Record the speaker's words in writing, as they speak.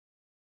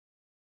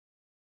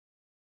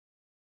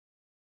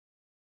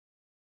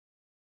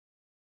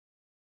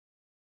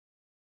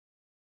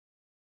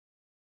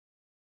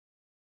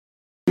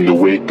In the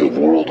wake of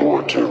World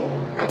War II,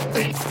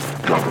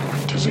 the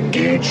government is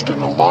engaged in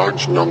a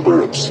large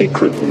number of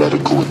secret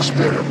medical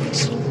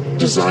experiments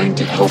designed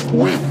to help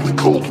win the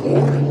Cold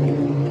War.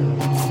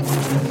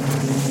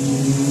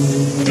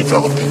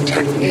 Developing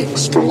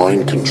techniques for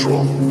mind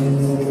control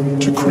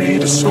to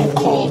create a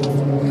so-called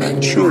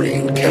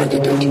Manchurian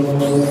candidate.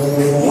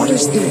 What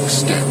is the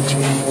extent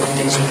of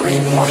these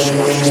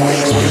brainwashing?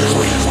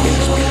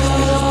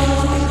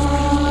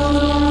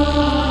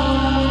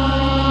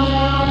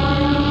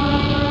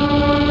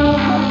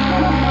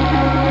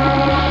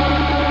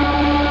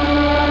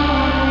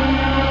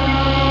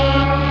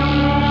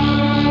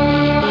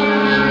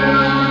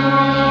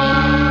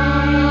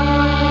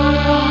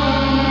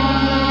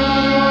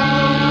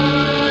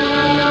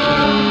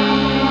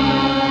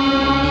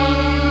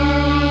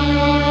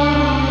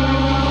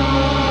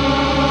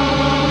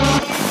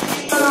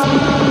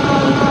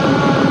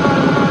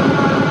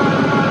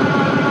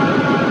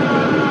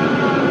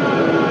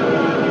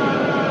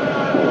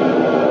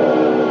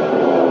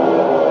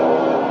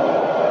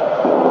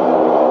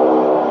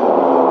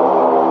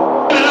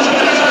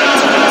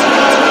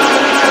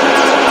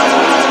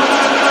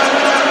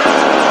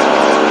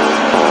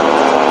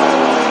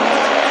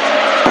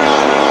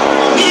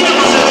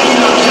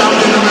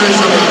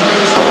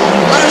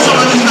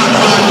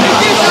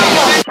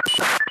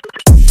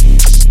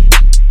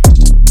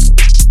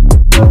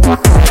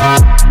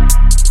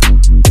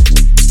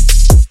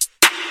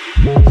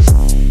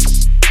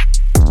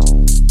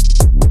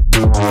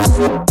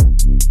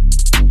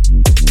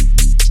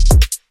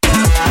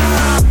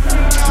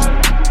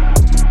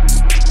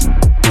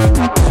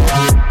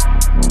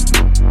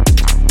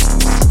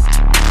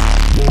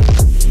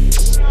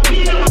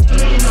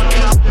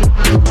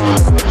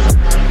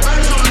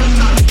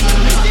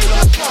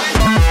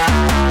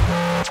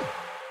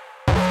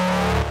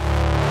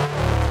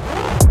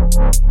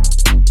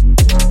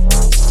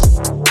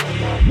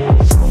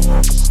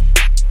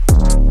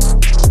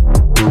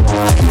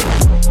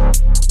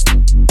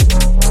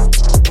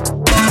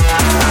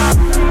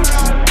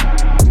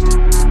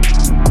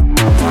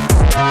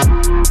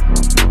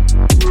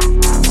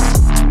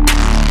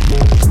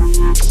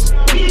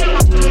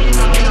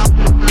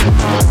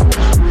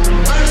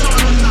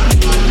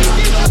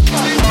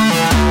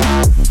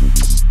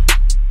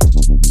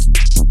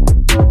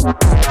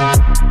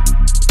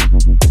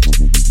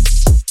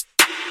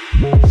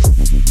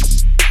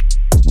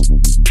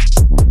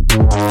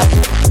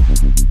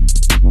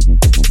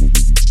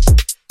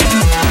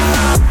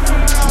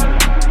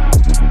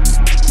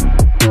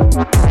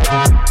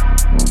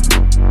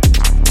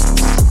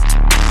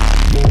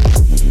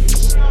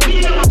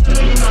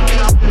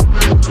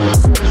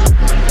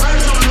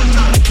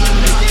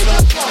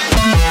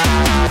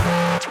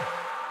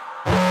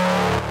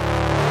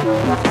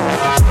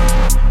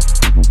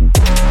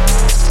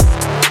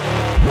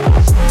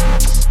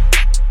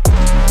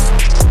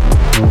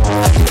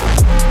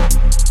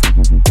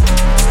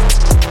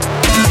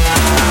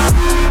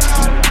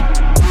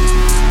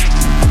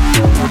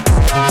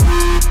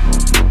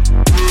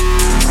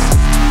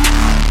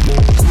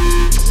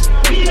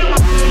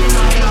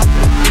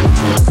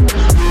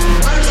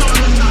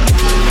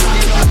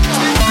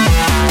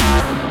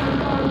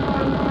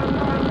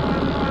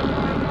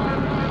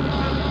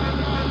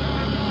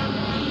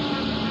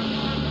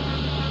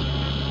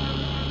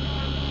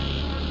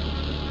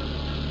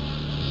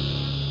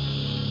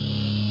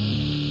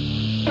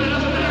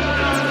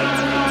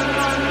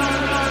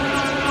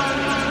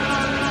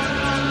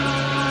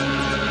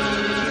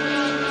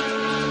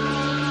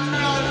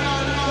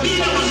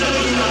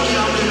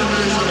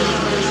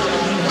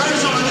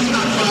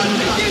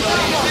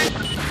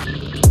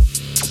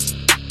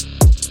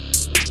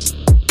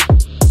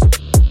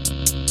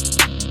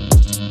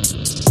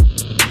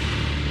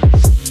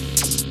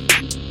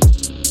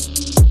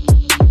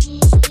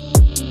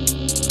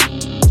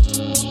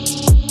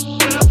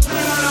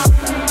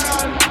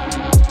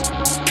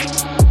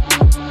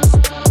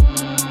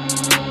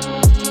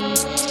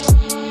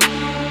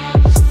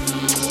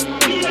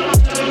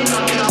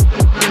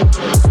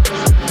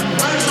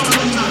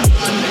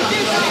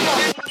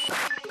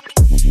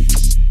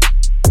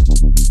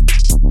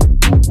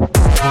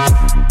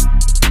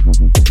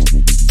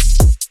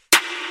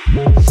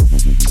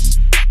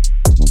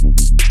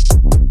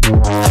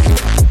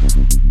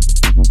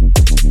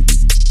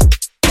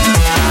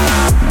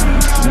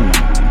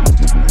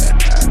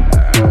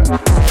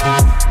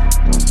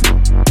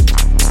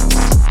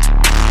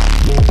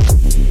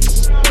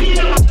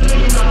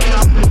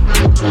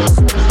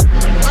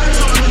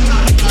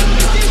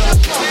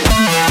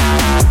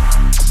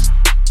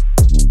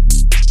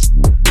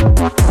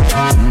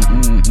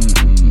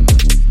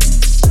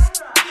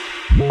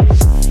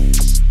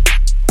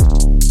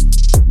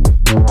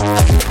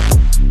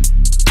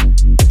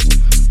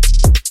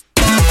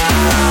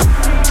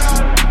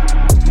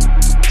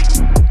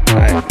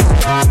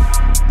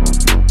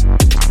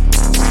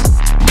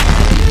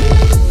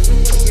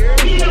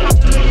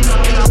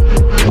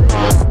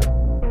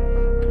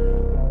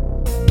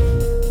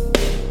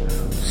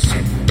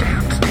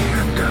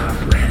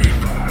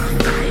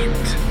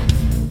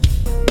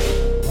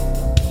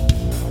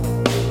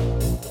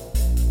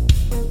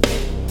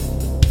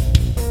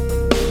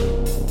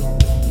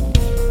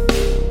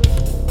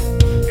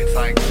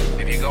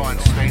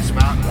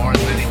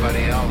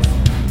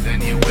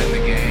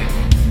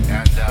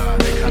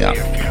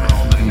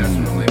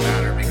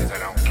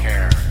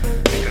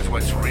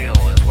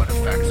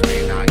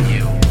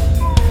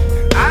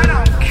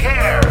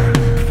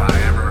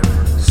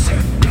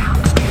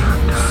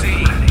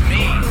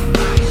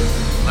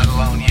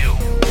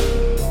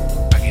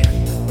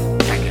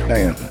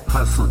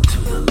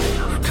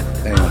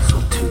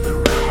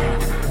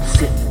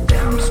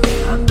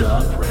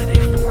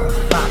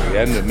 The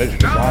end of Mission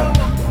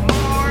Impossible.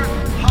 More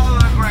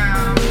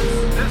holograms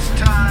this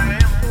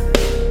time.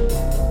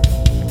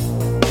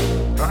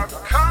 I've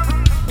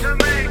come to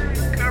make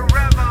a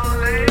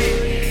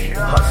revelation.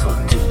 Hustle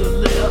to the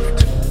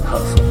left,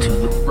 hustle to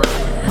the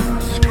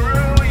right.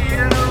 Screw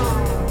you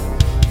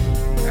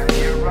and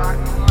your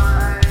rotten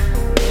life.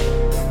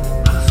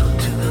 Hustle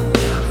to the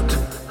left,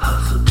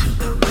 hustle to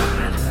the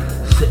right.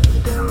 Sit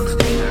down,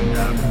 stand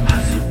up,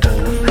 hustle to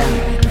the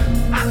right.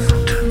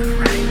 Hustle to the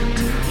right.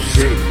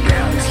 Sit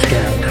down,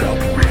 stand up,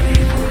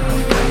 ready for a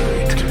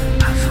fight.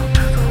 Hustle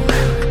to the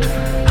left,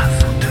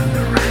 hustle to the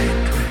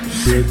right.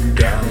 Sit down,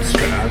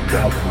 stand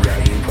up,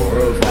 ready for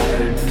a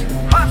fight.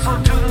 Hustle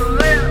to the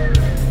left,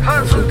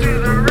 hustle to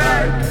the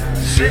right.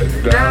 Sit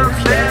down,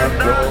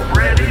 stand up,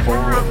 ready for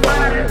a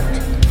fight.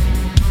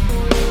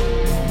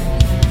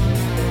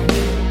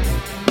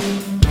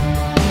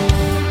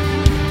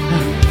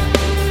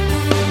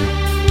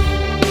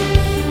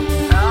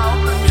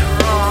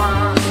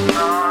 Albatross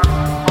not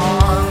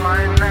on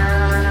my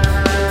neck.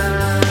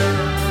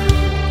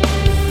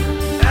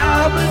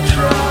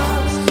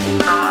 Albatross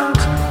not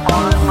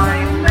on my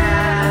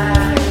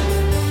neck.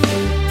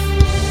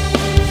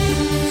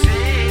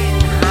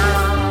 Seeing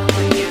how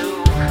you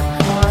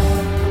fought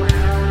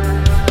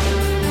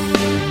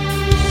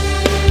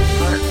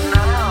but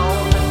now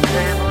the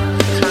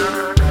tables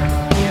turn,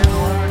 you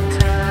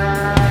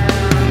attack.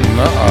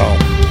 Uh-oh.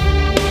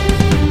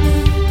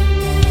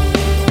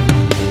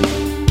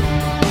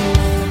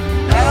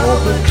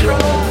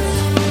 Albatross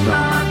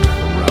not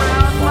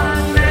around my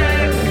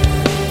neck.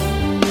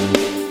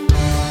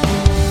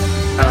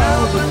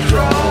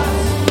 Albatross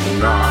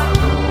not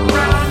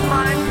around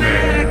my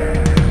neck.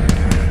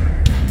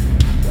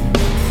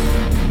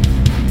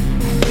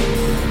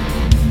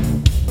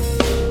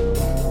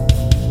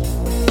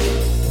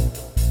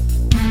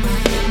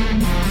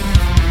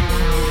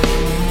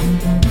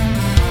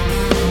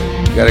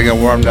 Gotta get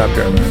warmed up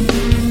here, man.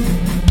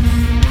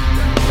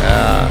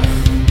 Yeah.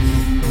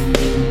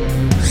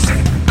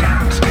 Sit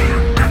down,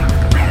 stand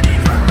up, ready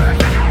for a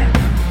fight.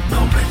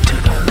 Move it to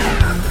the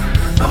left,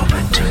 move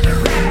it to the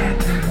right.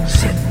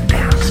 Sit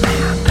down,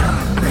 stand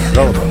up, ready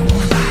Go. for a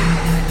fight.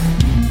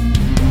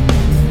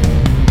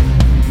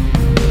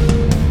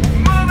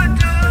 Move it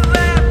to the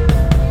left,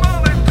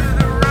 move it to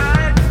the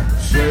right.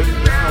 Sit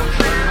down,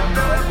 stand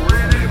up,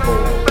 ready for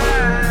a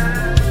fight.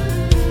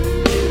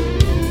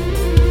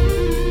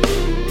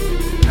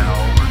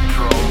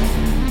 Albatross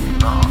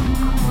not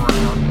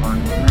around my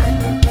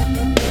neck.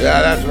 Yeah,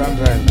 that's what I'm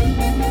saying.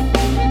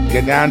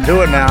 Get down to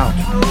it now.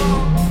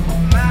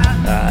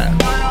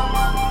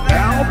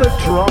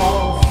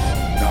 Albatross,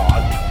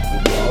 not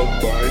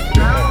around my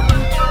neck.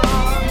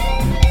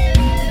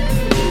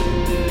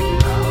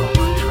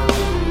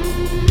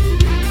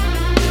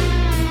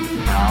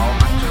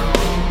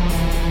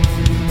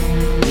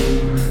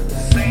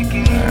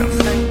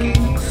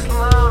 Sinking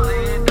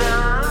slowly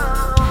down.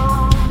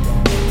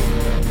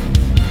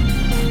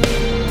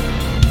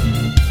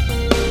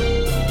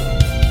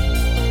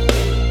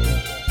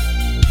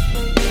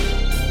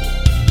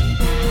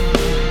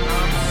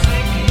 I'm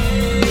sinking,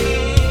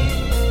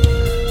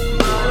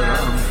 but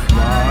I'm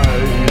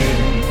flying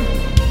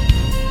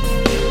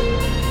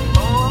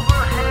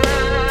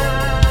overhead,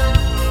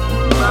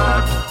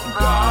 not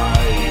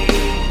dying.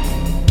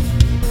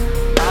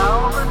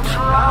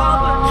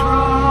 Albatross.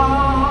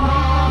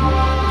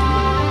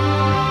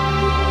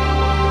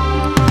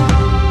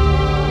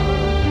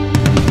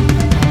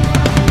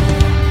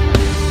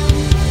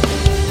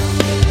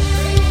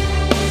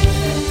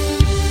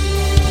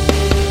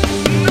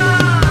 No,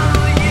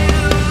 you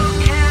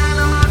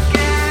cannot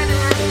get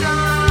it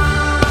done.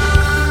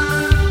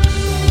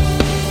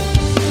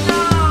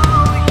 No,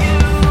 you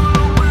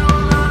will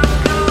not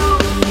go.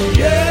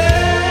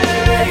 Yeah,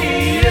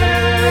 yeah,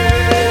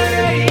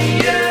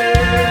 yeah,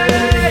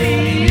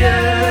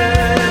 yeah.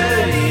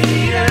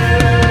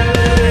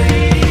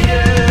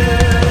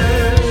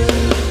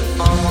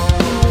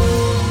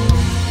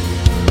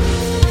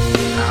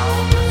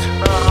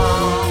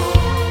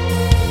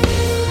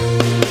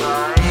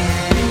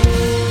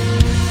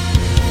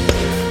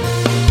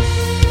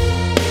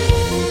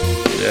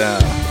 Yeah.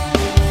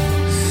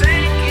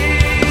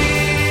 Sinking,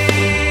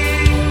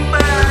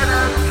 but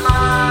I'm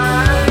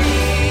flying.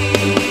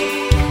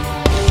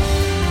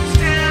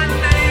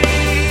 Standing,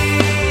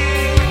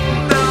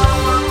 though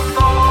I'm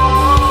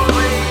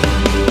falling.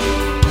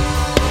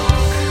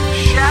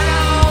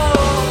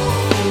 Shadows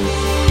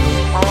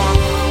on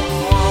the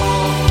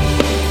wall.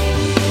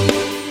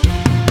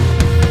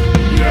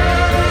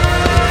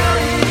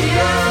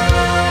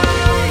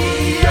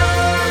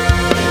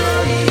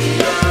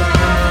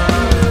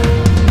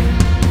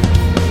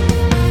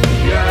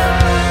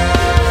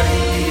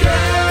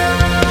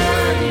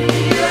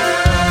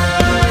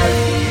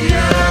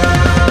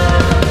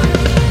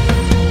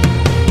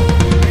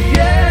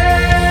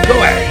 Go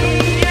away.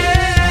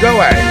 Go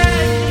away.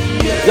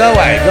 Go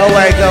away. Go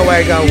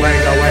away. Go away.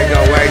 Go away.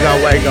 Go away. Go away. Go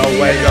away. Go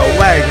away. Go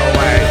away. Go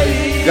away.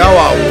 Go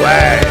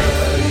away.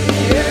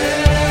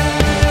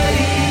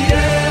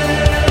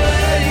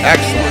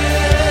 Excellent.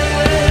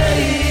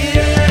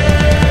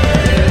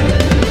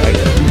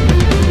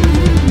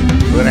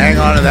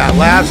 to that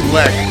last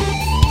lick.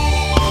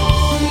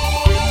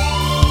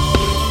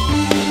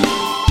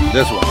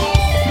 This one.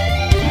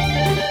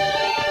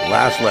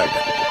 Last lick.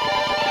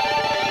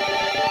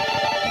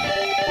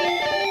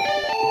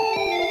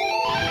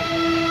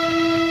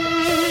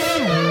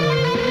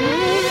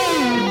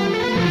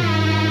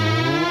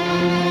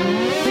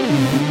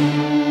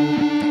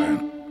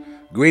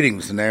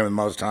 Greetings in the name of the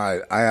Most High.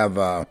 I have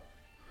a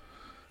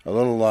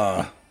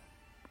little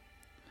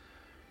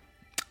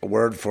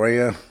word for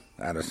you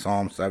out of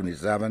Psalm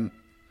 77,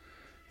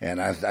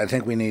 and I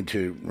think we need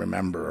to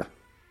remember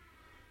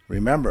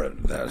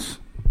this.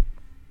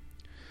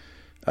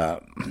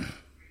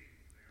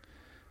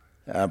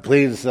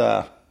 Please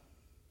do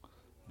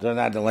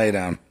not delay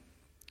down.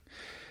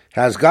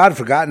 Has God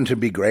forgotten to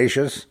be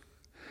gracious?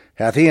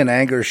 Hath he in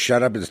anger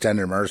shut up his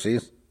tender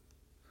mercies?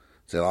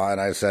 Selah.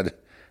 And I said,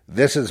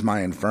 this is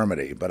my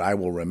infirmity, but I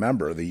will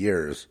remember the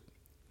years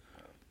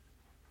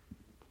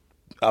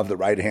of the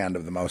right hand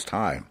of the Most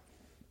High.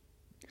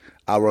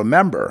 I'll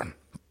remember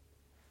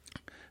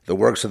the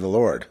works of the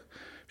Lord.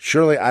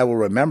 Surely I will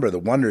remember the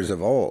wonders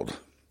of old.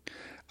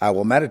 I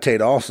will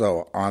meditate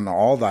also on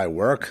all thy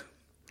work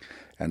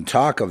and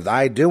talk of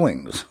thy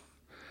doings.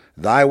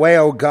 Thy way,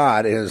 O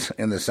God, is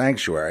in the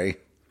sanctuary.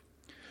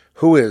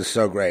 Who is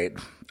so great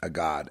a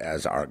God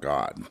as our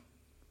God?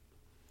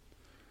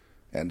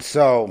 And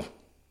so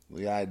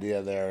the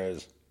idea there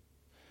is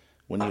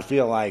when you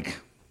feel like,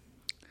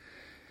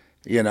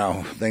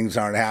 things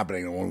aren't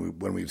happening,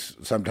 when we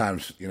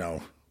sometimes,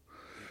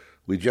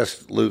 we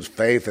just lose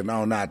faith and,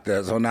 oh, not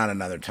this, oh, not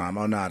another time,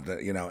 oh, not that,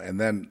 and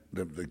then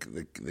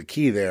the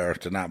key there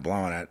to not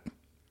blowing it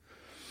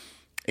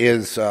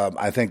is,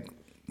 I think,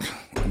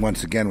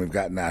 once again, we've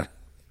gotten that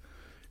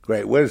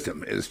great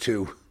wisdom, is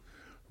to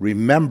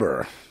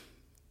remember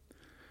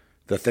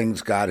the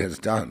things God has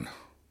done.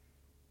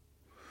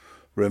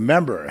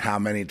 Remember how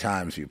many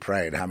times you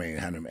prayed, how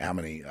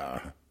many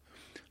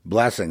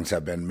blessings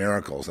have been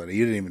miracles that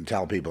you didn't even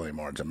tell people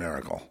anymore it's a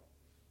miracle,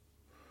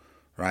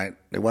 right?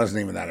 It wasn't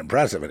even that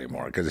impressive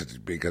anymore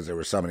because there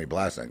were so many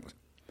blessings.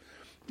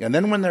 And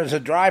then when there's a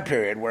dry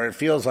period where it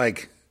feels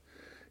like,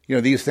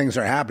 these things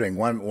are happening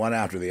one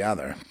after the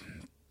other,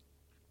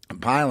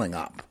 piling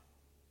up,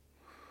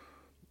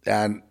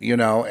 and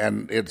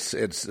and it's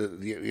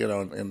and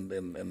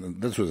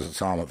this was a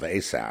psalm of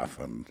Asaph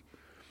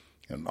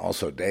and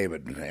also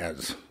David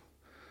has,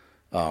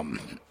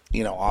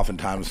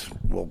 oftentimes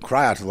will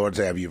cry out to the Lord and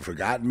say, have you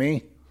forgotten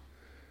me?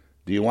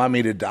 Do you want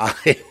me to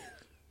die?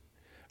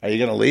 Are you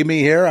going to leave me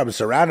here? I'm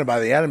surrounded by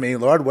the enemy.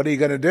 Lord, what are you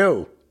going to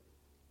do?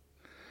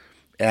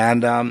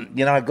 And,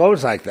 it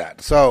goes like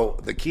that. So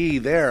the key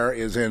there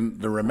is in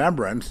the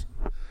remembrance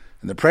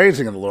and the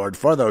praising of the Lord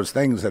for those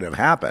things that have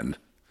happened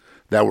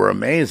that were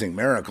amazing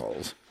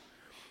miracles.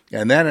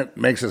 And then it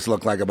makes us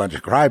look like a bunch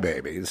of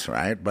crybabies,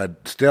 right?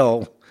 But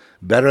still,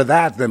 better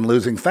that than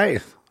losing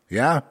faith,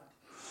 yeah?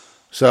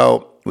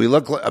 So we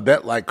look a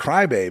bit like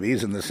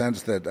crybabies in the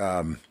sense that,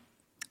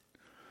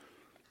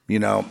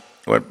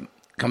 we're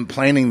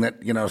complaining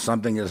that,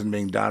 something isn't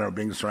being done or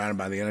being surrounded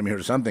by the enemy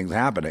or something's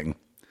happening.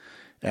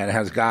 And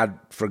has God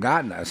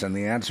forgotten us? And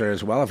the answer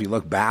is, well, if you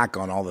look back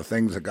on all the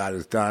things that God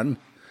has done,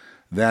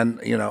 then,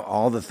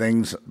 all the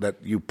things that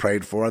you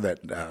prayed for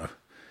that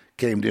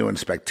came due in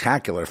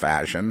spectacular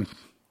fashion,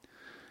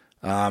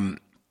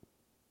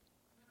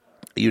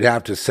 you'd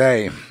have to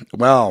say,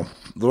 well,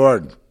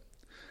 Lord,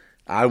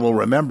 I will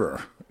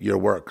remember your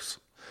works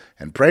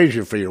and praise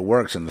you for your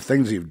works and the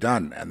things you've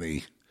done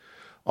and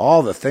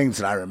all the things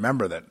that I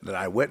remember that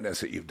I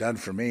witnessed that you've done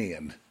for me,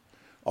 and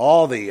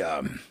all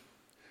the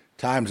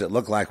times it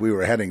looked like we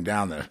were heading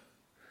down the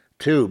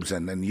tubes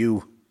and then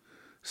you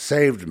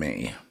saved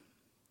me.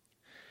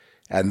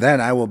 And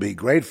then I will be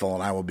grateful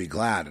and I will be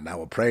glad and I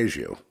will praise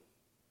you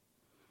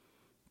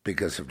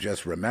because of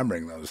just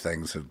remembering those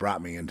things has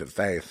brought me into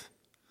faith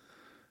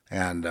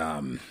and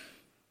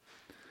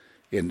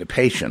into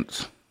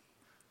patience.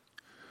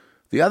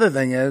 The other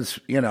thing is,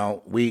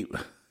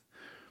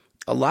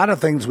 a lot of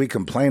things we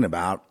complain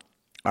about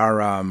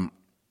are,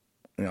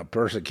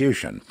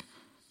 persecution.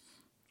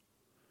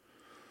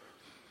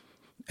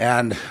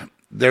 And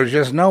there's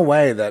just no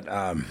way that,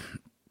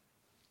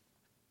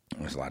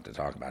 there's a lot to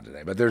talk about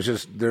today, but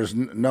there's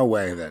no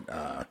way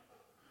that,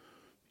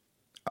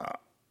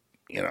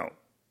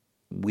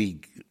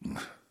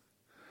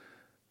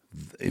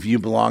 if you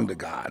belong to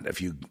God,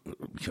 if you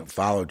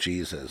follow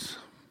Jesus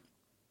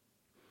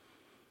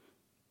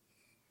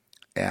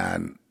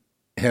and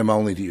him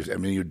only to use,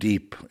 you're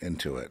deep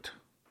into it.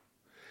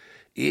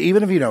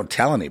 Even if you don't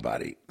tell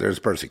anybody, there's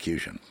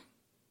persecution.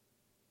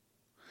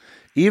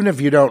 Even if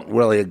you don't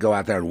really go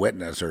out there and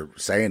witness or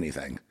say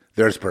anything,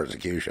 there's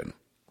persecution.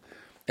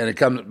 And it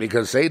comes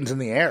because Satan's in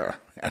the air.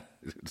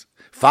 It's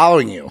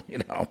following you,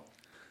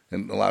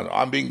 And a lot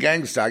I'm being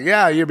gang stalked.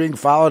 Yeah, you're being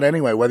followed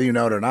anyway, whether you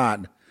know it or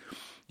not.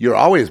 You're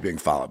always being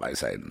followed by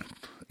Satan.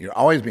 You're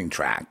always being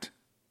tracked.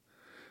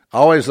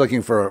 Always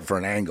looking for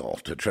an angle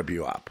to trip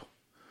you up.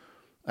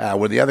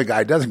 When the other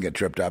guy doesn't get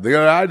tripped up, they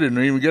go, I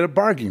didn't even get a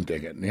parking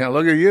ticket.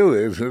 Look at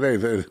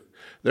you.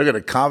 They're going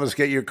to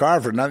confiscate your car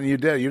for nothing you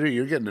did.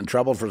 You're getting in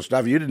trouble for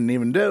stuff you didn't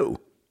even do.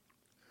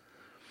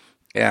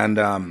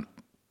 And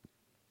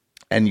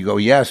you go,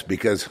 yes,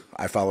 because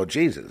I follow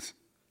Jesus.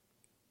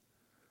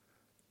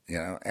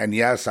 And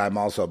yes, I'm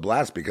also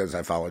blessed because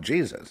I follow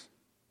Jesus.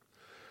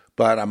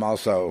 But I'm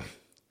also,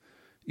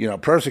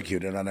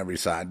 persecuted on every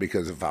side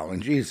because of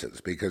following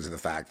Jesus, because of the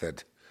fact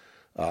that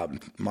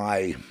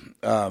my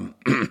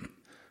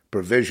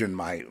provision,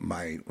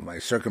 my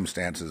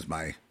circumstances,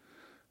 my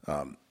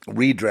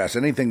redress,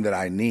 anything that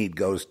I need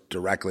goes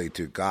directly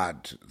to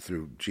God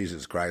through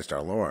Jesus Christ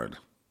our Lord.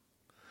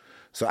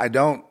 So I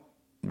don't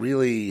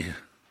really,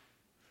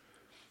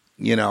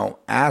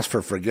 ask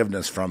for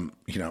forgiveness from,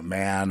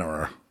 man,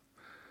 or,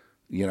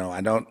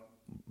 I don't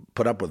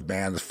put up with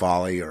man's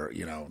folly or,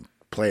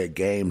 play a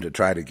game to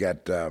try to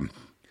get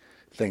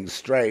things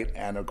straight.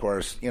 And of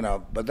course,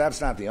 but that's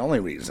not the only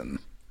reason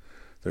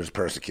there's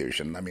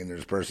persecution. I mean,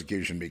 there's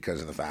persecution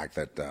because of the fact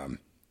that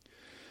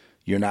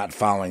you're not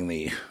following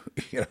the,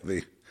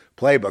 the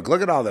playbook.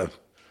 Look at all the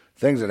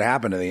things that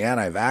happen to the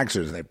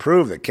anti-vaxxers, and they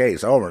prove the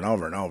case over and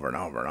over and over and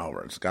over and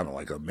over. It's kind of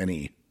like a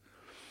mini,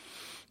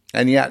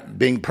 and yet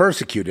being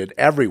persecuted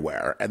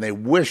everywhere, and they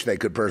wish they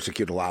could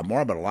persecute a lot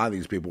more, but a lot of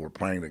these people were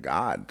praying to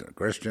God, to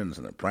Christians,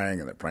 and they're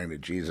praying to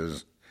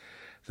Jesus.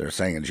 They're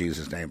saying in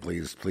Jesus' name,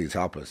 please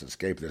help us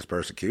escape this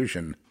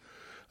persecution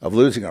of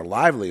losing our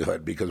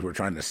livelihood because we're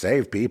trying to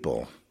save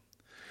people,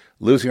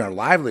 losing our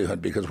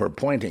livelihood because we're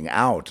pointing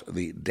out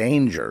the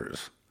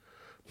dangers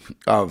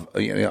of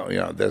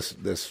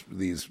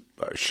these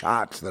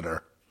shots that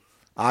are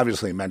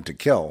obviously meant to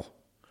kill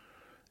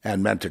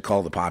and meant to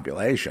cull the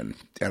population,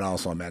 and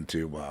also meant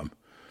to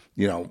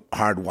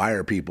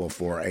hardwire people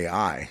for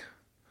AI,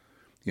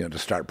 to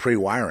start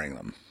pre-wiring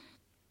them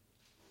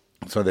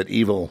so that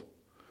evil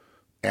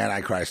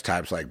Antichrist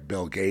types like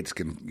Bill Gates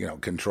can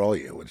control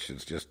you, which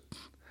is just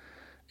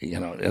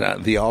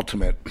the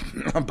ultimate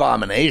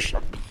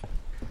abomination.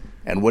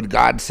 And would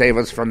God save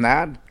us from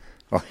that?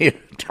 Well, you're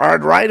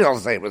darn right He'll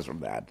save us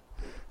from that.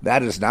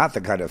 That is not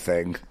the kind of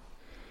thing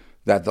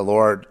that the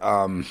Lord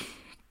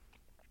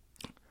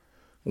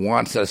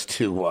wants us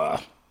to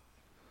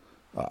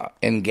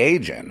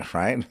engage in,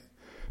 right?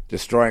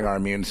 Destroying our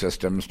immune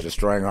systems,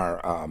 destroying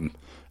our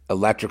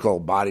electrical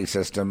body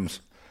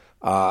systems,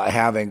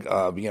 having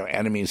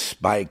enemies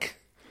spike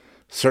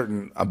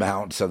certain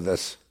amounts of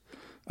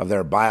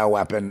their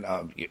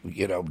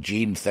bioweapon,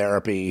 gene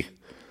therapy,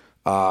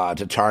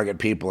 to target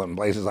people in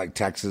places like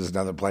Texas and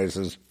other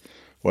places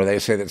where they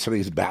say that some of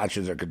these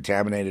batches are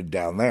contaminated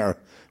down there,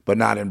 but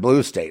not in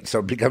blue states. So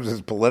it becomes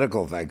this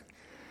political thing.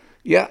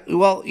 Yeah,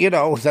 well,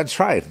 that's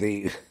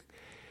right.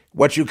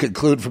 What you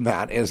conclude from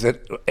that is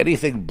that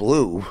anything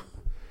blue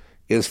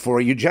is for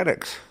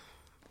eugenics,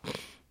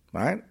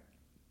 right?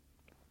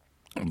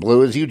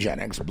 Blue is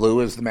eugenics. Blue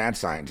is the mad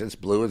scientist.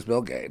 Blue is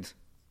Bill Gates.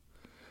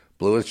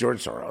 Blue is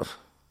George Soros.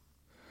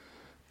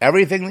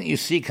 Everything that you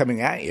see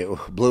coming at you,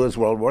 blue is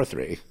World War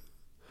III,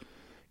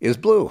 is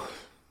blue.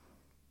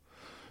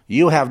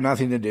 You have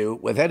nothing to do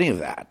with any of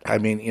that. I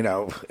mean,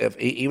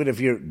 even if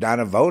you're not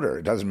a voter,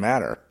 it doesn't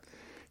matter.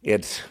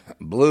 It's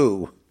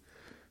blue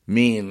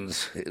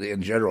means,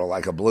 in general,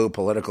 like a blue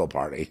political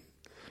party,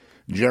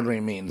 generally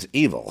means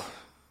evil.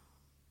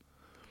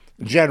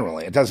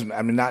 Generally, it doesn't,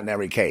 not in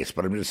every case,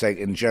 but I'm just saying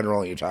in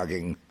general, you're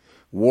talking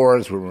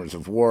wars, rumors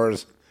of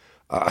wars,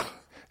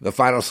 the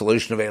final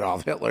solution of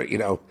Adolf Hitler,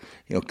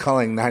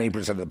 culling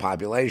 90% of the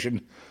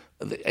population.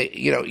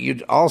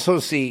 You'd also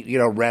see,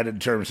 red in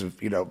terms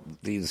of,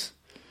 these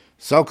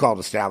so-called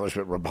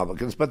establishment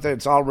Republicans, but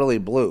it's all really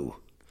blue.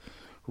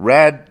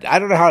 Red, I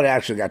don't know how it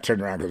actually got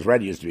turned around because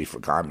red used to be for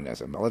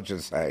communism, but let's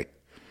just say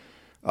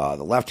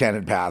the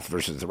left-handed path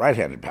versus the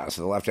right-handed path.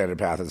 So the left-handed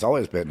path has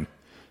always been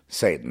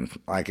Satan.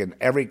 Like in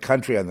every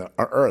country on the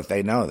earth,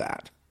 they know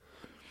that.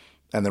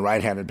 And the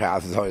right-handed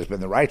path has always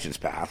been the righteous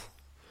path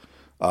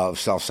of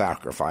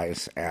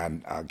self-sacrifice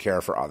and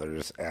care for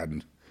others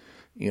and,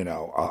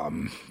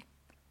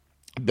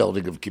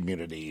 building of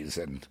communities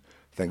and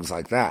things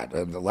like that.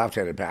 And the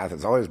left-handed path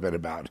has always been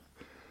about,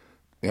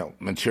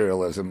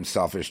 materialism,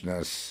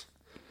 selfishness,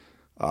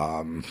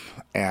 and,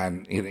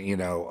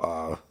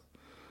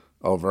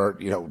 overt,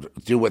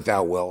 do what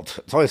thou wilt.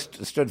 It's always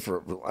stood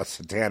for a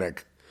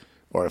satanic,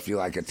 or if you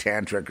like, a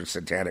tantric or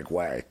satanic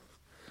way.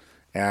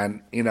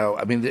 And,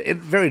 in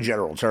very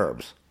general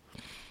terms.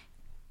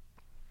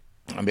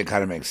 It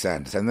kind of makes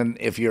sense. And then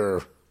if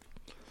you're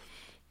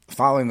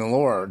following the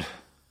Lord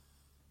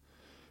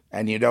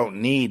and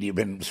you've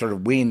been sort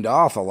of weaned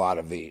off a lot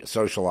of the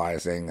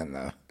socializing and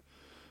the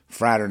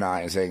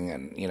fraternizing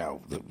and,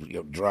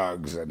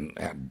 drugs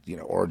and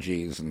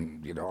orgies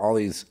and, all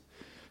these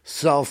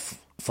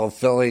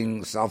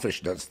self-fulfilling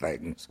selfishness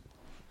things,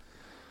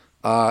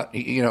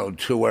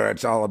 to where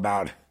it's all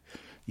about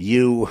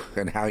you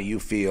and how you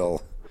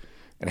feel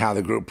and how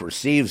the group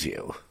perceives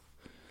you.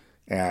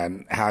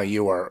 And how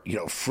you are,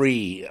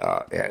 free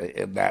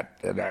in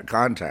that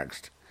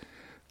context.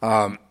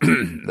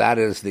 That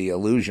is the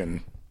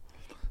illusion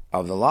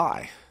of the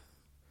lie.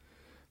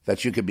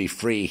 That you could be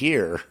free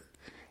here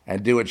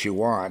and do what you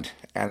want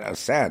and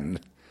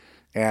ascend.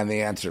 And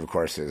the answer, of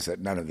course, is that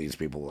none of these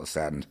people will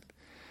ascend.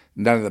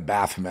 None of the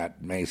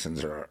Baphomet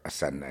Masons are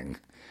ascending.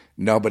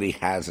 Nobody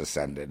has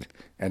ascended,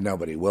 and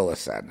nobody will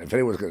ascend. If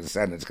anyone's going to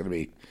ascend, it's going to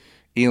be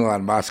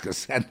Elon Musk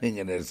ascending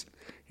in his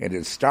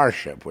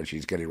starship, which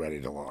he's getting ready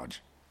to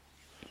launch,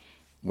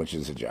 which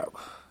is a joke.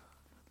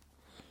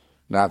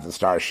 Not the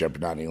starship,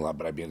 not Elon,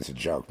 but I mean it's a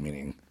joke,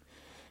 meaning,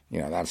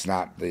 that's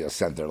not the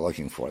ascent they're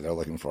looking for. They're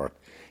looking for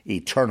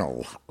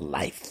eternal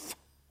life.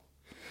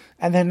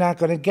 And they're not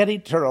going to get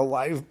eternal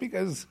life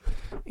because,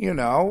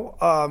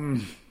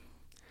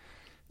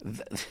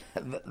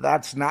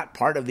 that's not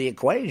part of the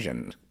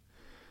equation.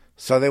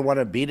 So they want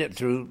to beat it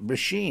through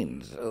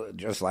machines,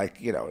 just like,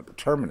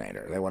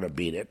 Terminator. They want to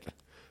beat it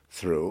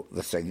through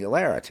the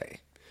singularity.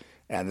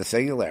 And the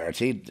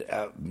singularity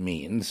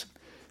means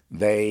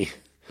they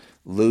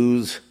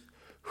lose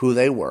who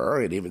they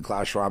were, and even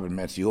Klaus Schwab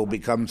admits you'll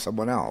become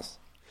someone else.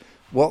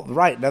 Well,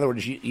 right, in other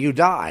words, you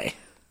die.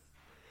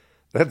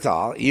 That's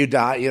all. You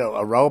die,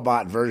 a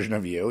robot version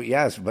of you,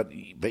 yes, but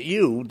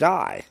you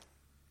die.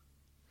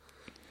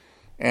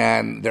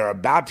 And they're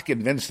about to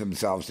convince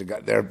themselves to go,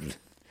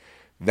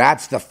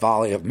 that's the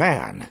folly of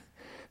man.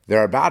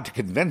 They're about to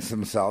convince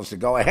themselves to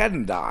go ahead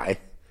and die.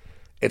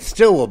 It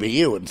still will be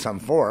you in some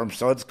form,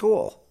 so it's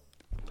cool.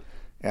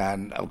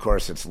 And, of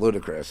course, it's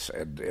ludicrous.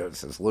 And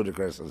it's as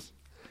ludicrous as,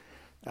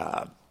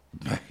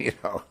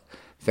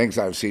 things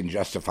I've seen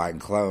justifying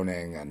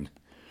cloning. And,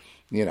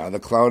 the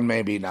clone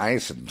may be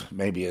nice and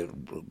maybe a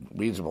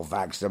reasonable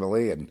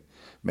facsimile and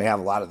may have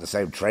a lot of the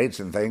same traits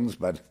and things,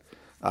 but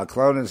a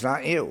clone is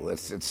not you.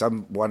 It's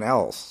someone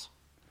else.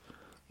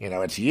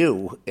 It's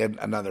you in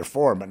another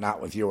form, but not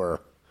with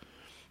your...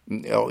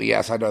 Oh,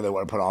 yes, I know they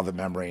want to put all the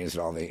memories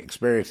and all the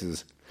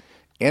experiences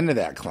into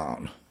that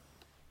clone.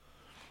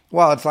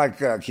 Well, it's like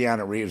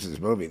Keanu Reeves'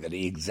 movie that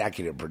he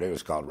executive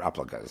produced called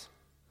Replicas,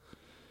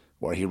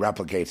 where he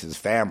replicates his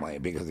family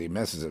because he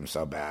misses them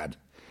so bad,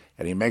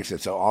 and he makes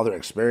it so all their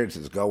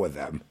experiences go with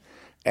them.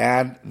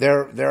 And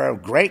they're a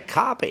great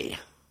copy.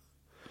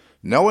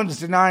 No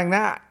one's denying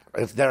that.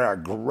 They're a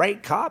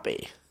great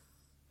copy.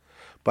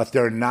 But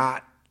they're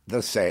not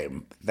the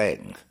same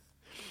thing.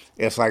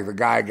 It's like the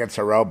guy gets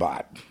a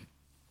robot.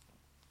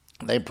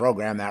 They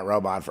program that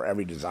robot for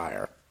every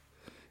desire.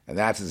 And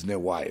that's his new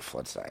wife,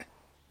 let's say.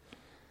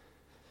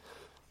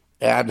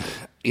 And,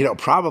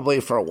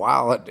 probably for a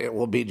while it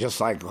will be just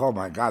like, oh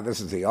my God, this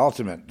is the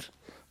ultimate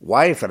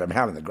wife and I'm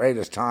having the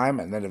greatest time.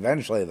 And then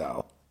eventually,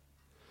 though,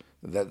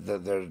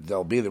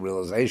 there'll be the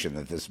realization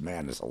that this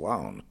man is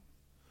alone.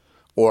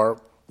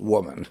 Or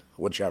woman,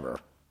 whichever,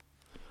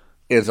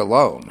 is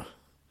alone.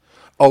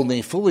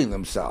 Only fooling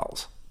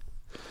themselves.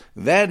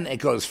 Then it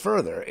goes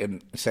further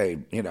in, say,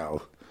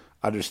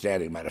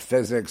 understanding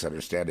metaphysics,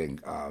 understanding,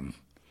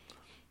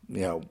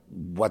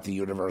 what the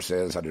universe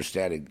is,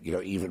 understanding,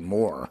 even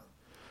more.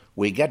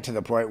 We get to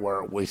the point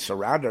where we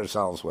surround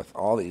ourselves with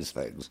all these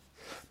things,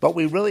 but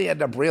we really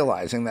end up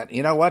realizing that,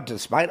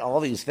 despite all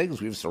these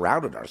things we've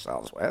surrounded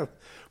ourselves with,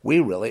 we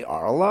really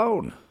are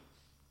alone.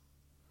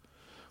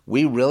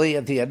 We really,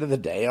 at the end of the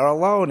day, are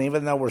alone,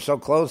 even though we're so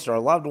close to our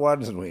loved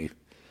ones and we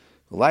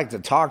like to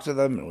talk to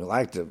them and we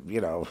like to,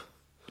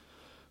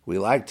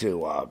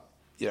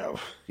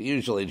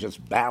 usually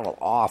just battle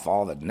off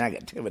all the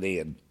negativity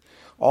and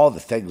all the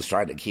things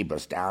trying to keep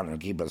us down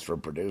and keep us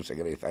from producing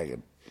anything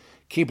and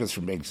keep us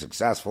from being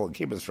successful and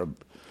keep us from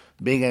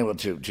being able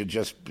to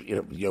just,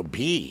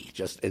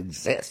 just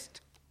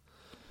exist.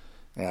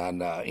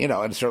 And,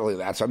 and certainly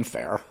that's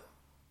unfair.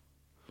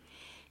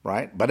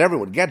 Right? But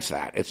everyone gets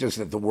that. It's just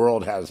that the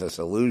world has this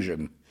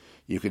illusion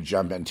you could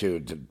jump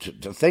into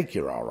to think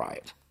you're all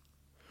right.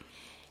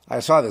 I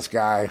saw this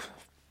guy.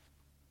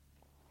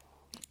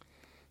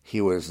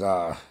 He was,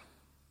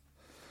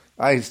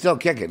 he's still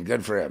kicking.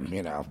 Good for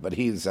him, But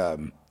he's,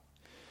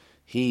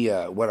 he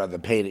went on the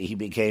painting. He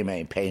became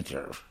a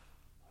painter.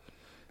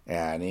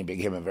 And he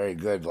became a very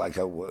good,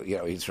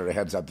 he sort of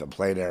heads up the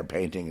plein air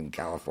painting in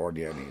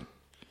California. And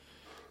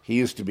he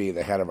used to be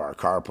the head of our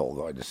carpool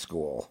going to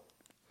school.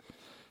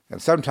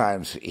 And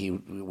sometimes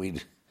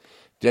we'd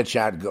ditch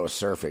out and go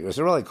surfing. He was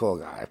a really cool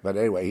guy. But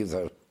anyway, he's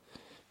a,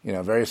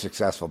 very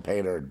successful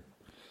painter.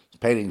 He's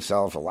painting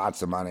himself for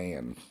lots of money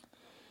and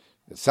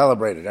it's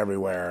celebrated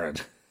everywhere.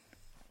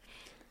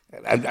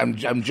 And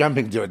I'm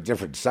jumping to a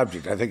different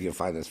subject. I think you'll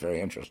find this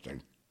very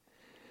interesting.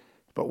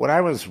 But when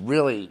I was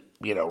really,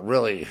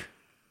 pretty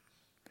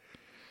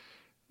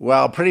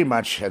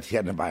much at the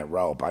end of my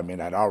rope,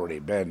 I'd already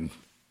been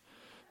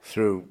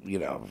through,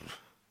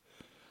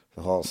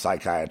 the whole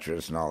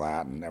psychiatrist and all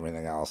that and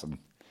everything else. And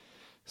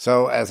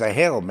so as a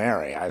Hail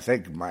Mary, I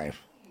think my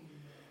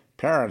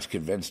parents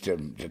convinced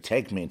him to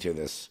take me to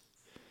this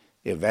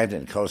event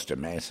in Costa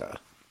Mesa,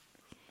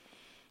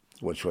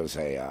 which was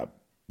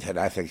and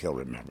I think he'll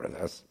remember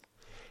this,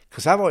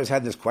 because I've always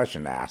had this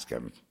question to ask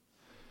him.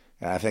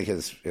 And I think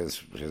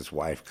his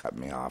wife cut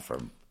me off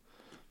from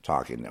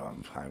talking to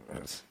him.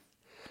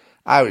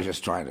 I was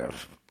just trying to,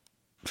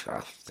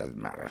 doesn't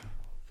matter.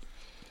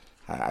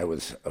 I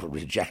was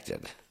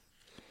rejected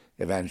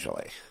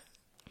eventually.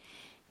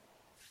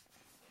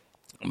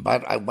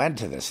 But I went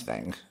to this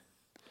thing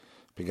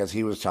because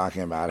he was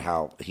talking about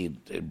how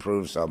he'd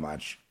improved so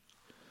much,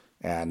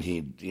 and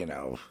he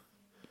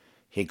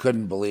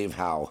couldn't believe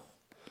how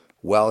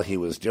well he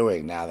was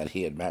doing now that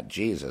he had met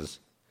Jesus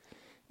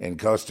in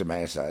Costa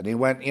Mesa. And he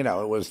went, it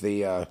was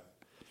the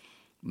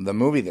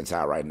movie that's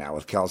out right now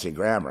with Kelsey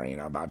Grammer,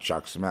 about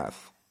Chuck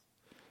Smith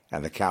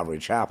and the Calvary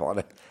Chapel.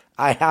 And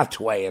I have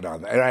to weigh in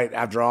on that. Right?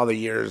 After all the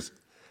years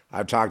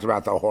I've talked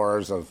about the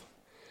horrors of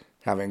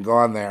having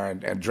gone there,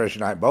 and Trish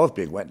and I both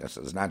being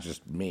witnesses, not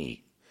just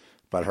me,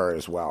 but her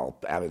as well,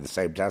 having the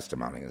same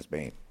testimony as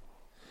me.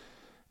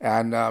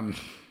 And,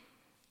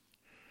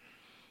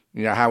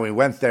 how we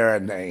went there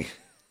and they,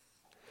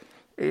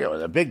 it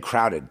was a big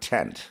crowded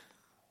tent,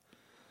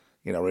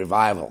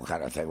 revival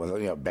kind of thing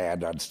with,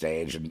 band on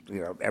stage and,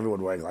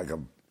 everyone wearing like a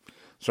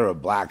sort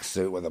of black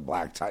suit with a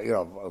black tie,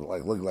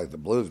 like looking like the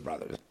Blues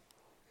Brothers.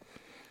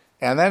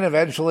 And then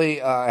eventually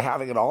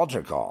having an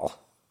altar call.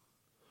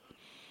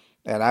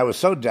 And I was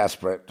so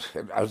desperate,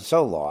 I was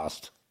so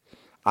lost.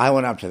 I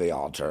went up to the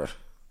altar.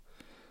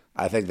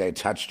 I think they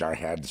touched our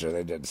heads or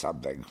they did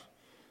something.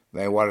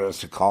 They wanted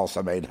us to call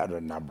some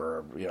 800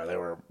 number. They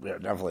were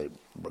definitely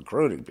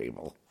recruiting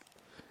people.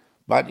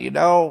 But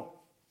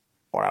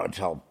what I would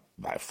tell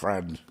my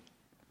friend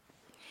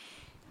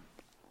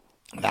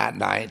that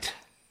night,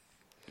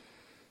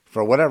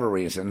 for whatever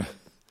reason,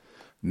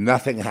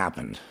 nothing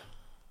happened.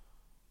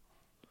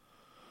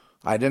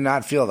 I did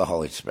not feel the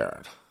Holy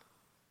Spirit.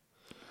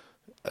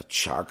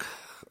 Chuck,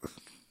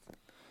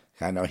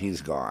 I know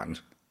he's gone.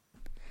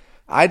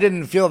 I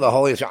didn't feel the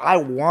Holy Spirit. I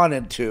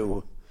wanted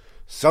to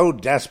so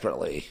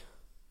desperately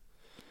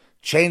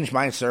change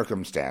my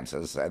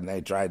circumstances, and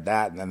they tried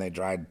that, and then they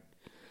tried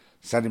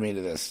sending me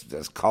to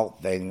this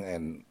cult thing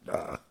and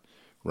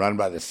run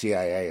by the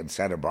CIA in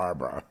Santa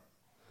Barbara,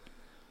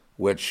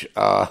 which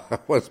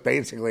was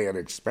basically an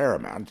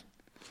experiment.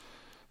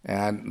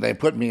 And they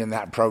put me in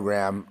that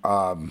program.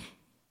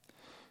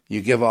 You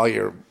give all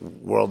your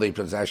worldly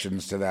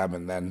possessions to them,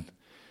 and then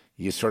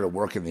you sort of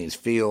work in these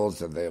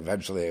fields, and they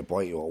eventually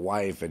appoint you a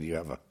wife, and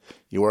you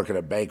work at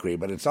a bakery.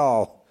 But it's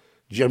all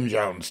Jim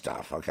Jones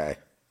stuff, okay?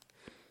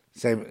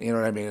 Same, you know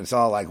what I mean? It's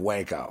all like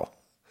Waco,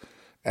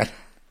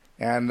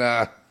 and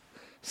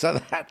so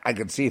that I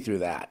could see through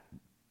that.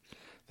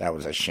 That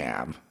was a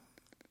sham.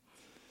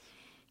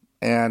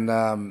 And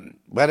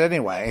but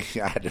anyway,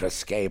 I had to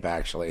escape.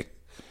 Actually,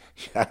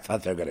 I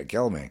thought they were going to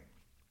kill me.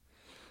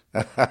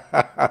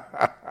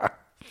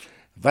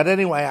 But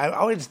anyway, I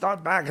always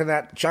thought back of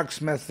that Chuck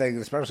Smith thing,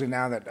 especially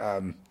now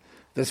that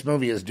this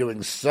movie is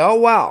doing so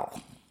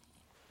well.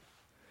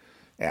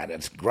 And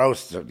it's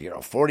grossed,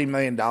 $40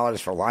 million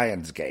for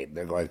Lionsgate.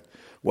 They're going,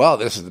 well,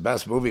 this is the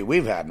best movie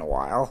we've had in a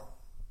while.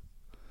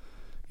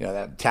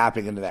 That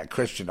tapping into that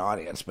Christian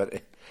audience.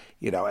 But,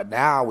 and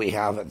now we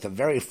have at the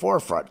very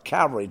forefront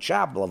Calvary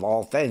Chapel of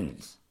all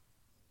things.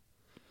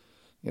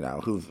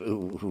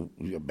 Who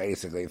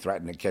basically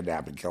threatened to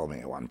kidnap and kill me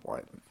at one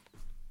point.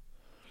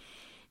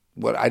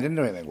 But I didn't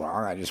do anything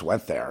wrong. I just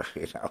went there,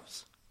 It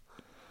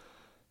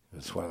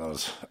was one of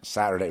those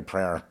Saturday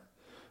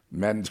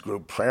men's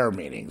group prayer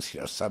meetings,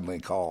 suddenly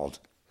called.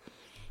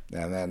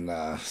 And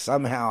then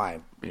somehow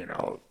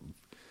the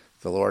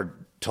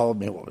Lord told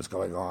me what was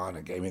going on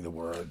and gave me the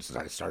words, and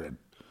I started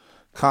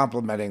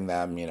complimenting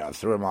them,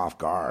 threw them off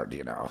guard,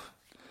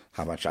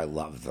 how much I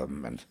loved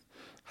them and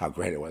how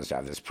great it was to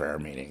have this prayer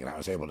meeting. And I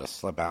was able to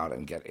slip out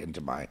and get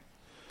into at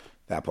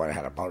that point I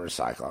had a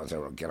motorcycle. I was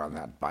able to get on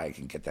that bike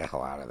and get the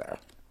hell out of there.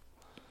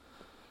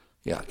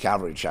 Yeah,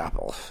 Calvary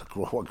Chapel.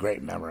 What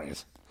great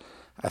memories.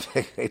 I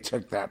think they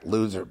took that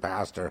loser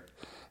pastor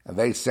and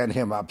they sent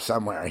him up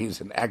somewhere.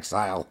 He's in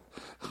exile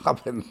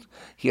up in,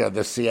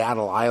 the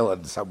Seattle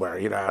Island somewhere,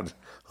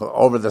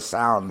 over the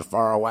Sound,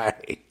 far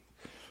away.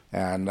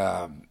 And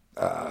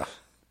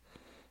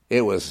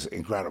it was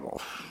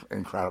incredible.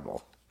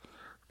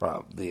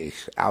 The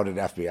outed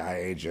FBI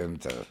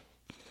agent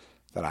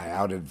that I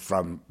outed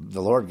from,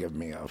 the Lord gave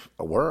me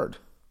a word.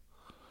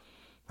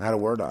 I had a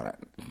word on it.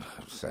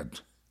 I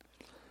said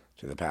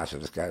to the pastor,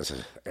 this guy's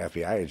an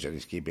FBI agent.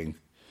 He's keeping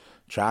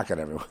track of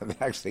everyone. The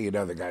next thing you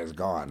know, the guy's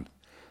gone.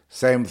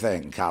 Same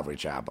thing, Calvary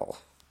Chapel.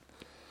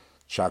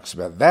 Chuck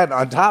Smith. Then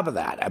on top of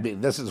that,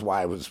 this is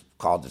why I was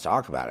called to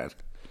talk about it.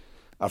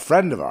 A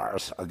friend of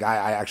ours, a guy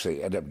I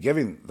actually ended up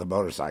giving the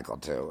motorcycle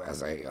to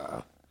as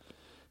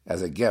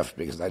a gift,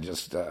 because I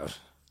just, the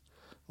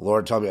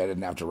Lord told me I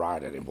didn't have to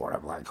ride anymore.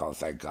 I'm like, oh,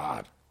 thank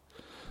God.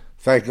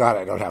 Thank God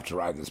I don't have to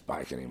ride this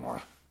bike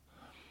anymore.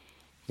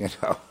 And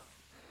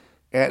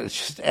it's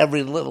just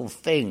every little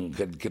thing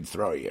could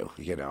throw you.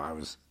 I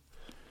was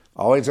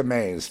always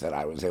amazed that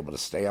I was able to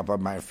stay up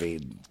on my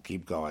feet and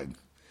keep going,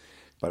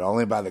 but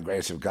only by the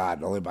grace of God,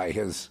 and only by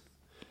His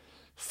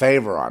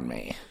favor on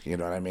me. You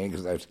know what I mean?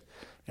 Because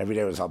every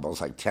day was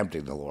almost like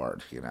tempting the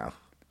Lord, A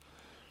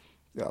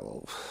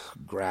little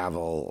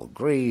gravel,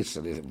 grease,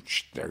 and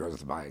there goes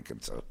the bike.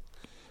 It's a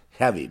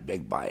heavy,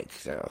 big bike.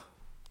 So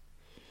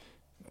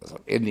it was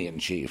an Indian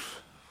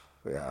chief.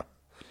 Yeah.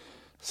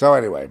 So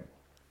anyway,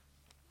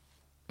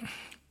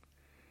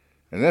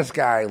 and this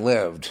guy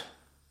lived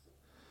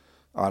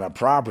on a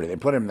property. They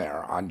put him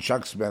there. On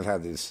Chuck Smith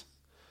had these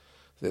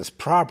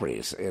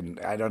properties, and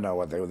I don't know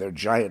what they were. They're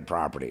giant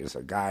properties.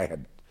 A guy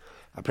had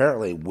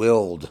apparently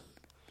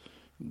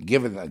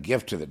given a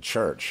gift to the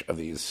church of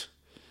these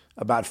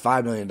about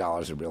 $5 million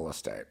in real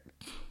estate.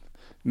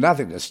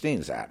 Nothing to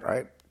sneeze at,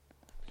 right?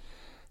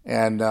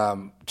 And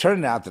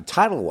turned out the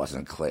title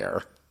wasn't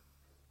clear.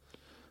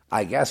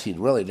 I guess he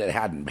really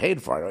hadn't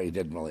paid for it. He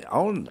didn't really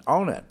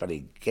own it, but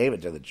he gave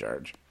it to the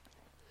church.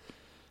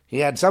 He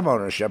had some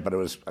ownership, but it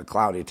was a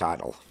cloudy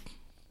title.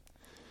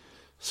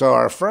 So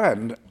our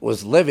friend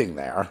was living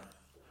there,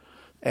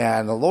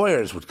 and the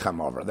lawyers would come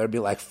over. There'd be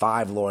like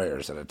 5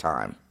 lawyers at a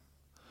time.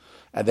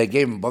 And they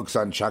gave him books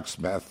on Chuck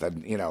Smith,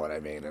 and you know what I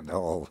mean, and the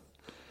whole,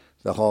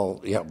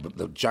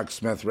 the Chuck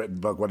Smith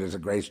written book, What is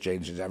it, Grace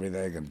Changes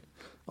Everything, and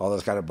all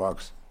those kind of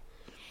books.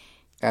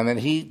 And then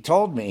he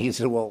told me, he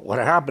said, well, what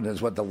happened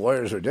is what the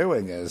lawyers are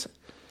doing is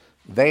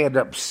they end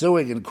up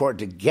suing in court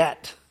to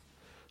get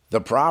the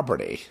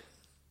property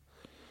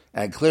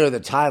and clear the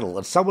title.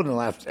 And someone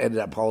ended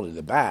up holding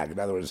the bag. In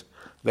other words,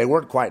 they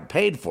weren't quite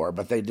paid for,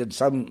 but they did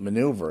some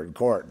maneuver in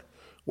court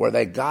where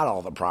they got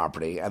all the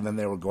property, and then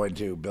they were going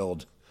to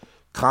build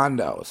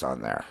condos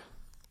on there.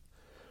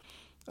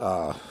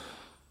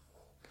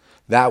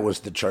 That was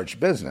the church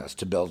business,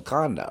 to build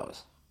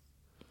condos.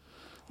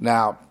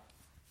 Now,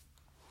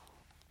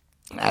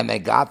 and they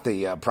got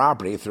the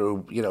property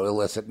through,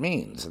 illicit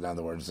means. In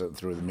other words,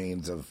 through the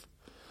means of,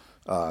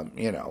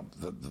 the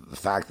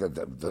fact that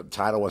the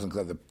title wasn't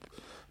clear. The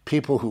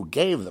people who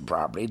gave the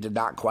property did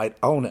not quite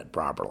own it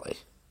properly.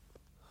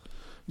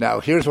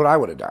 Now, here's what I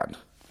would have done.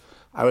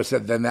 I would have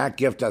said, then that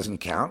gift doesn't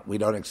count. We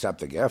don't accept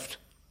the gift.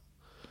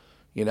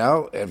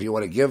 If you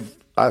want to give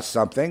us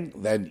something,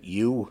 then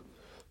you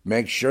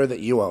make sure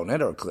that you own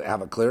it or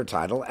have a clear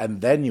title,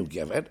 and then you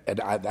give it, and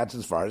that's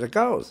as far as it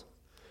goes.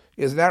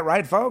 Isn't that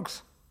right,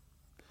 folks?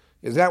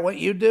 Is that what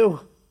you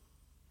do?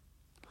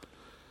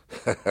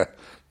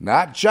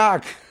 Not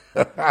Chuck.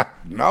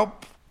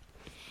 Nope.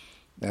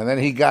 And then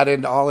he got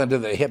into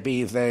the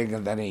hippie thing,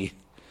 and then he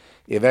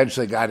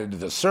eventually got into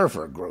the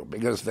surfer group,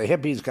 because the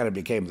hippies kind of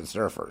became the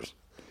surfers.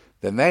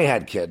 Then they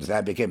had kids.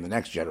 That became the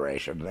next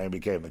generation. They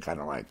became the kind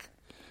of like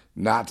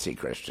Nazi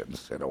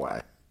Christians in a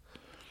way.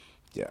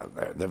 Yeah,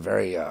 they're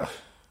very... I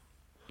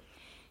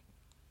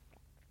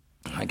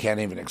can't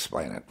even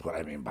explain it, what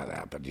I mean by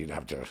that, but you'd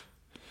have to...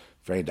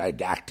 Very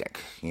didactic,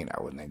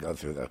 when they go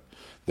through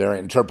their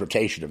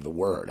interpretation of the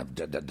word.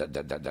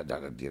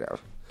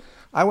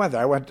 I went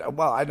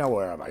there. I know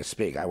where I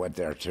speak. I went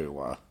there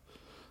to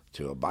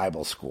a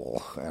Bible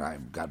school, and I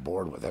got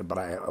bored with it, but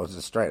I was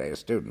a straight A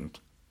student.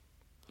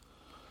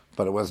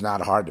 But it was not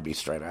hard to be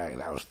straight A.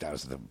 That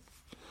was the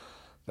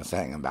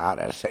thing about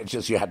it. It's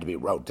just you had to be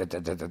wrote.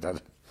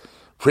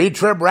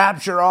 Pre-trib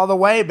rapture all the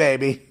way,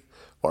 baby.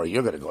 Or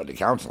you're going to go into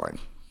counseling.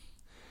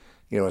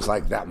 It's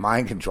like that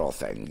mind control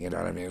thing. You know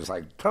what I mean? It's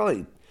like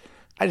totally.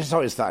 I just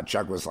always thought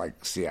Chuck was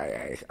like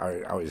CIA.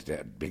 I always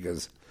did,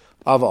 because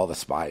of all the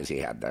spies he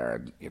had there.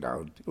 And,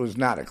 it was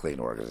not a clean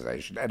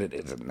organization, and it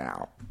isn't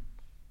now.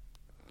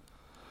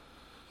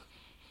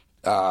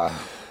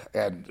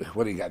 And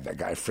what do you got? That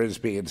guy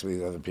Frisbee and some of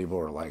these other people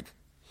were like,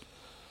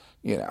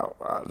 the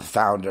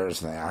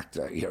founders and the act.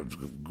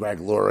 Greg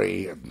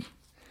Lurie. And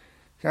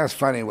that's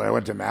funny. When I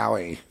went to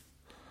Maui,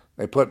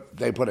 they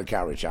put a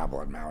Calvary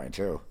Chapel in Maui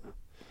too.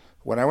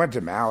 When I went to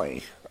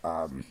Maui,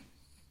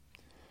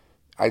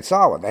 I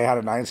saw one. They had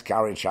a nice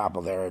Calvary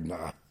Chapel there in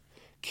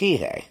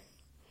Kihei,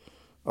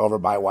 over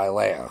by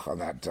Wailea, on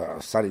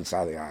that sunny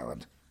side of the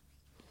island.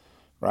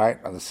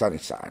 Right? On the sunny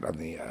side, on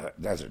the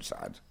desert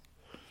side.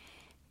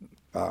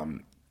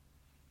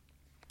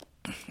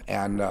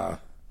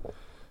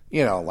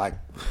 Like,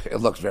 it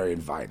looks very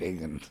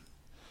inviting,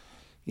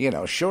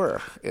 and,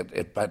 sure,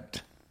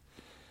 but,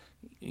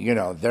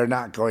 they're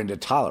not going to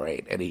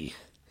tolerate any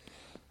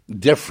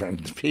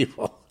different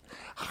people.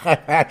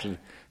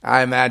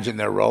 I imagine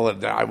they're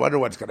rolling. I wonder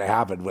what's going to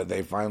happen when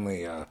they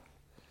finally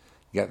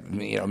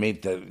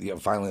meet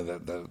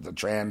the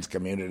trans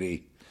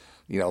community,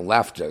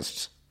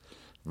 leftists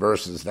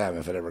versus them,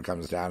 if it ever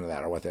comes down to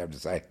that, or what they have to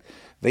say.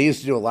 They used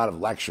to do a lot of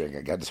lecturing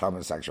against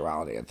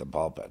homosexuality at the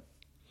pulpit,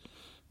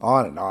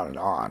 on and on and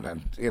on,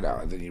 and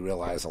and then you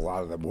realize a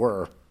lot of them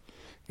were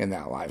in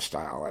that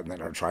lifestyle, and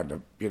then are trying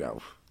to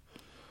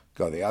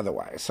go the other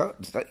way. So,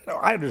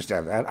 I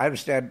understand that. I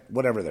understand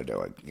whatever they're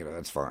doing.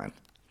 That's fine.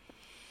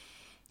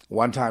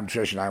 One time,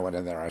 Trish and I went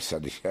in there, I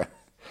said,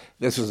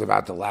 this was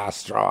about the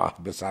last straw,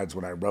 besides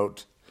when I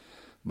wrote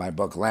my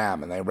book,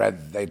 Lamb, and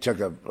they took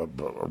a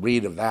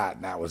read of that,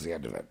 and that was the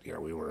end of it.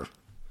 We were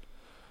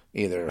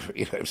either,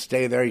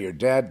 stay there, you're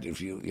dead,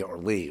 or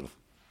leave.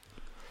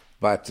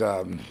 But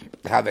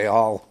how they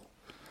all,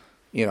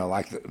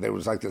 there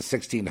was like the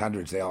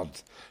 1600s, they all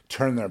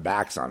turned their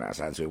backs on us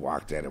as we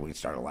walked in, and we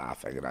started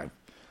laughing. And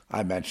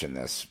I mentioned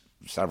this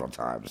several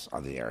times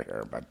on the air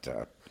here,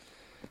 but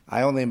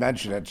I only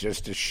mention it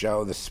just to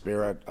show the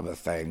spirit of a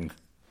thing.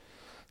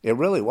 It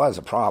really was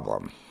a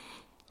problem.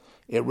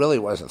 It really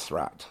was a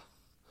threat.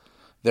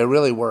 There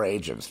really were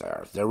agents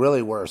there. There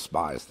really were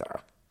spies there.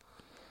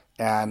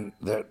 And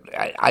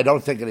I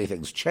don't think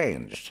anything's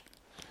changed.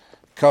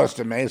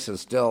 Costa Mesa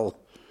still,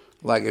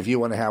 like if you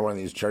want to have one of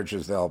these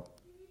churches, they'll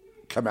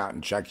come out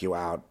and check you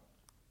out.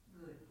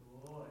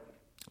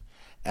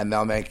 And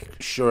they'll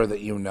make sure that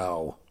you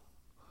know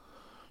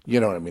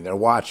what I mean, they're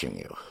watching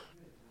you.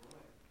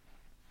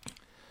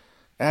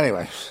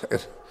 Anyway,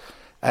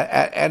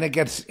 and it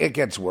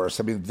gets worse.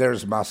 I mean,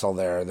 there's muscle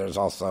there. There's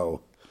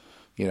also,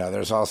 a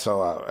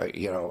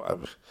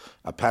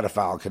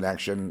pedophile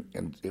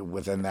connection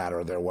within that,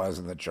 or there was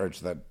in the church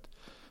that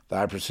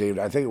I perceived.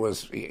 I think it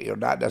was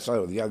not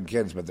necessarily with young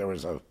kids, but there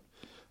was a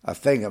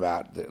thing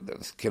about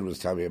this kid was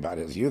telling me about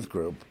his youth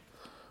group.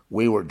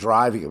 We were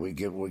driving and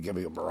we're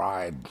giving him a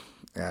ride,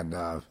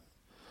 and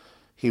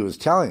he was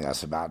telling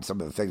us about some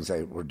of the things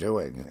they were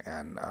doing,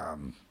 and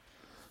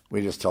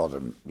we just told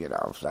him,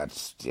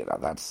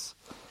 that's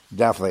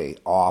definitely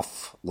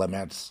off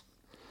limits,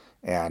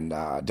 and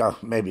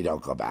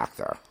don't go back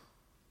there.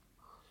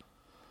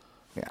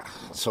 Yeah.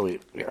 So we,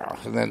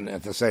 and then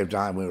at the same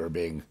time we were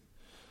being,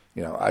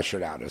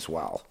 ushered out as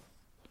well.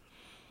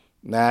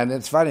 And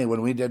it's funny,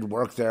 when we did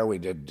work there, we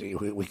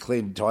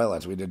cleaned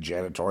toilets, we did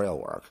janitorial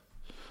work.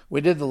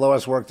 We did the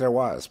lowest work there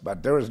was,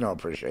 but there was no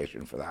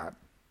appreciation for that.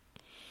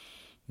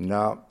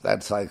 No,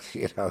 that's like,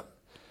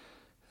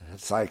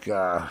 it's like,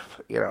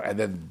 and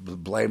then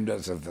blamed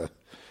us if the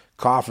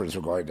coffers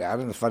were going down.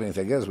 And the funny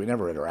thing is, we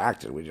never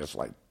interacted. We just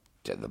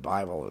did the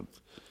Bible and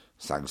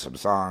sung some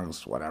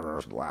songs,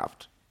 whatever,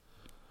 left.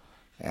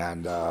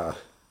 And at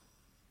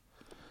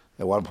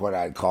one point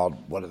I had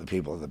called one of the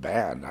people in the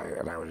band,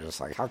 and I was just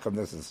like, how come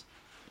this is...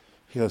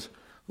 He goes,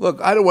 look,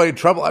 I don't want any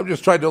trouble. I'm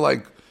just trying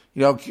to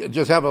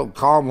just have a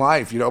calm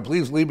life.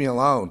 Please leave me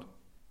alone.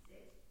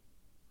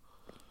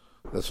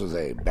 This was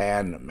a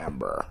band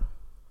member.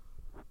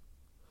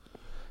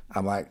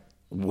 I'm like,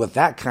 with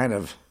that kind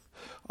of...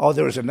 Oh,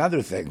 there was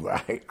another thing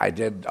where I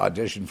did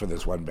audition for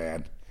this one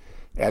band.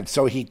 And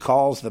so he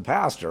calls the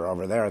pastor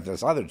over there at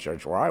this other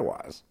church where I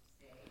was.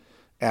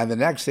 And the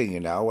next thing you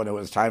know, when it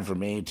was time for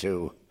me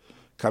to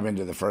come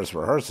into the first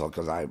rehearsal,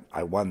 because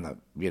I won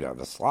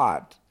the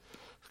slot,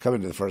 come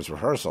into the first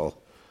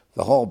rehearsal,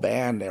 the whole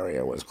band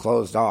area was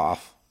closed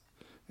off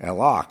and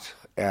locked.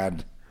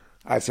 And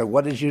I said,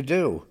 what did you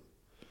do?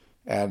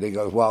 And he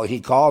goes, well, he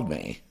called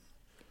me.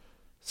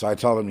 So I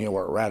told him you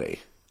weren't ready.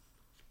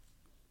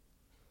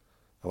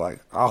 I'm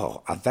like,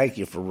 oh, thank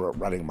you for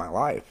running my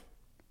life.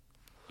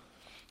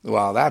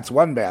 Well, that's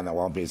one band that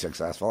won't be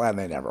successful, and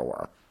they never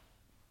were.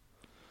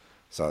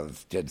 So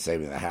it did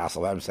save me the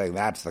hassle. I'm saying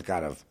that's the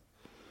kind of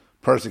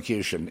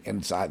persecution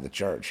inside the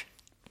church.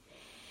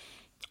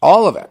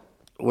 All of it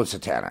was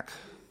satanic.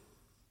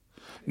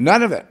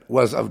 None of it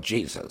was of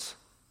Jesus.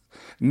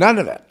 None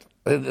of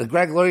it.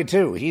 Greg Laurie,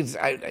 too. He's,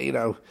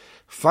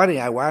 funny,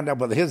 I wound up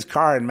with his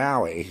car in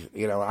Maui.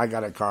 I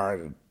got a car,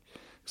 and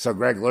so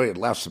Greg Laurie had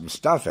left some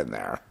stuff in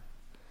there.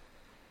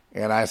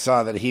 And I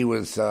saw that he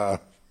was, I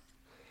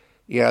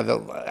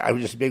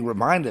was just being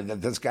reminded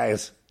that this guy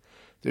is,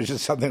 there's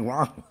just something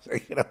wrong.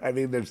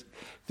 There's,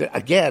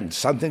 again,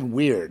 something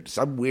weird,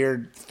 some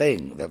weird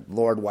thing that the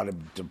Lord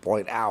wanted to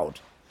point out,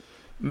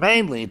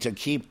 mainly to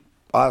keep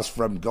us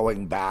from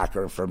going back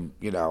or from,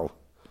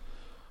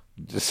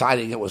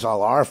 deciding it was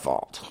all our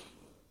fault.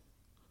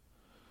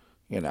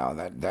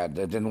 That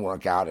it didn't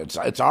work out.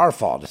 It's our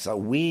fault. So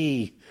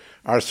we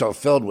are so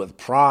filled with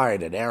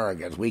pride and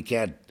arrogance. We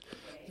can't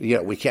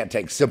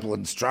take simple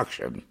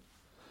instruction.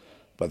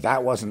 But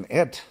that wasn't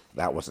it.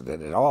 That wasn't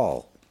it at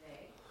all.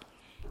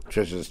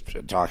 Trish is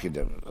talking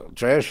to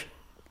Trish.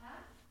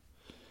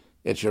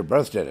 It's your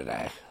birthday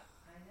today.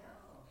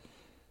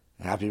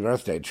 Happy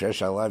birthday,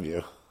 Trish. I love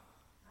you.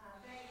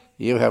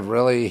 You have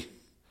really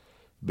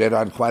been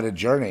on quite a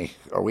journey,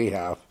 or we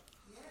have.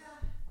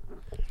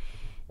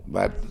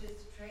 But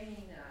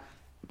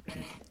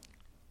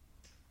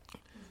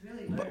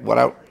what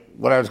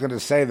I was going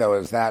to say, though,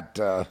 is that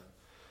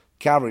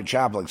Calvary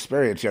Chapel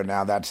Experience here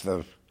now, that's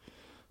the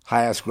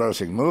highest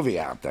grossing movie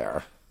out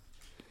there.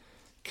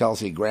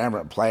 Kelsey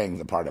Grammer playing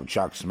the part of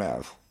Chuck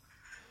Smith.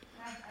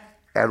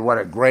 And what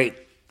a great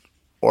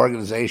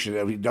organization.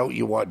 I mean, don't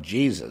you want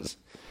Jesus?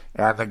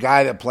 And the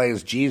guy that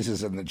plays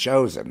Jesus in The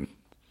Chosen,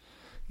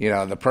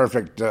 the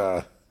perfect,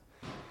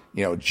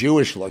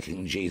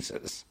 Jewish-looking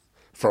Jesus,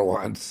 for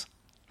once,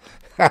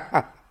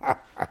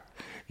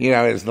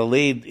 is the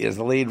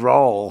lead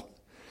role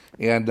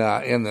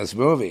in this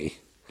movie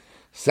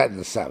set in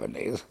the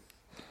 70s.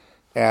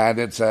 And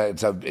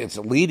it's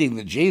leading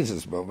the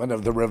Jesus movement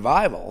of the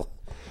revival.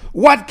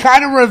 What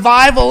kind of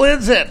revival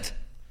is it?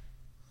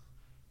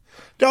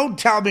 Don't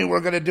tell me we're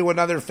going to do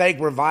another fake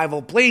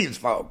revival, please,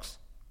 folks.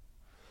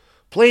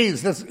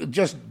 Please, this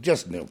just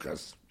nuke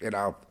us.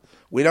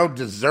 We don't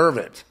deserve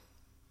it.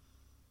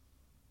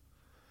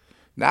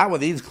 Not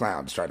with these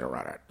clowns trying to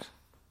run it.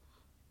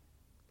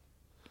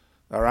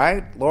 All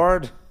right,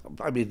 Lord.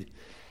 I mean,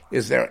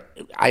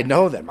 I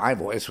know that my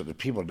voice, but the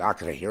people are not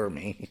going to hear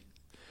me.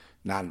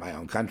 Not in my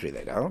own country,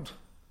 they don't.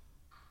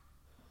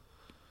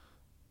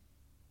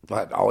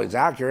 But always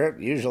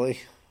accurate, usually.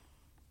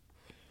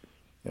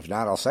 If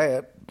not, I'll say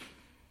it.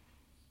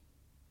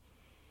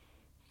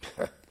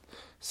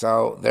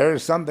 So there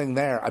is something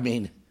there. I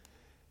mean,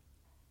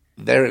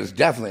 there is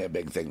definitely a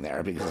big thing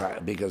there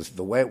because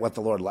the way what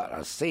the Lord let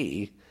us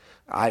see,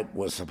 I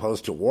was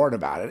supposed to warn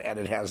about it, and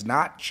it has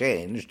not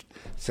changed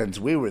since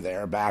we were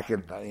there back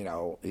in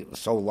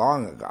so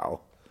long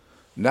ago.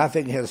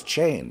 Nothing has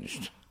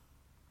changed.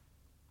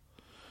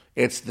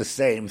 It's the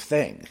same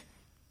thing.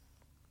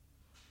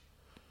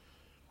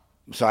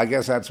 So I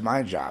guess that's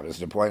my job, is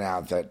to point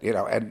out that,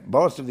 and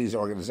most of these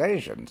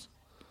organizations,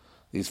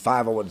 these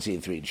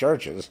 501c3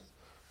 churches,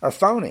 are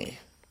phony.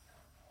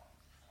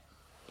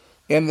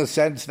 In the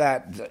sense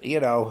that,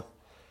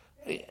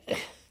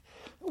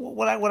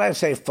 when I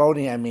say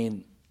phony, I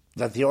mean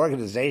that the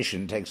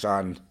organization takes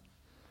on,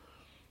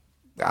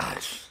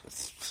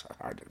 it's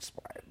hard to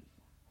explain.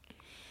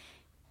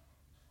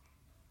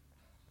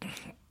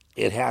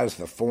 It has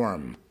the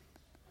form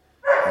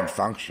and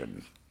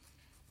function.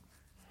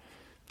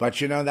 But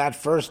that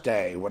first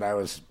day when I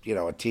was,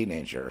 a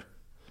teenager,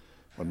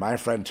 when my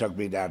friend took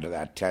me down to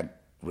that tent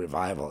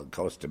revival in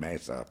Costa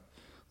Mesa,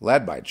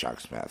 led by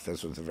Chuck Smith,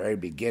 this was the very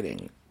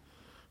beginning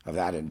of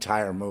that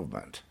entire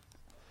movement,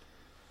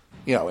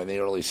 in the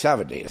early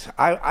 70s.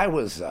 I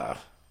was, I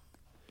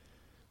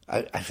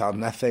found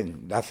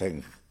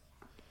nothing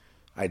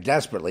I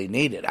desperately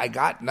needed. I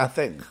got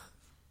nothing.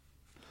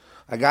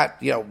 I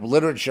got,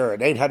 literature,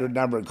 an 800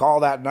 number, and call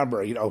that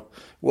number.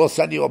 We'll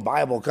send you a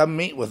Bible. Come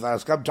meet with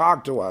us. Come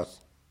talk to us.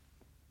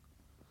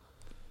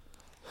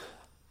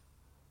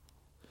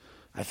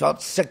 I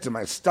felt sick to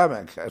my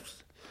stomach.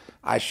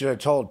 I should have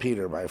told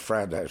Peter, my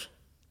friend,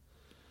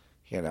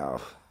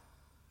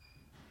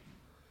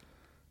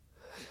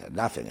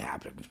 nothing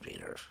happened,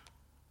 Peter.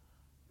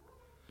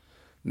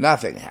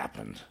 Nothing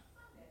happened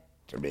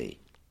to me.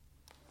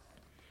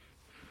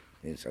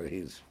 He said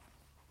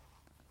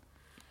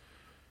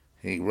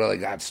he really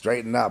got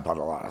straightened up on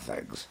a lot of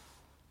things.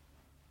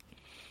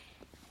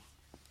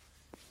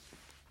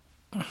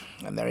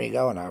 And there you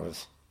go, and I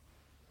was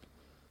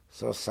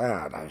so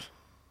sad.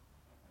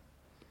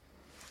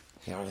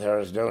 There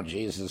was no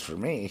Jesus for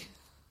me.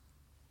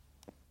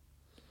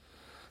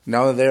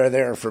 No, they're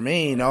there for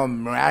me. No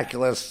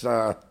miraculous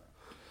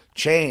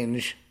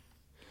change.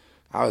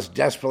 I was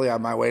desperately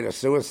on my way to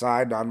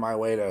suicide, on my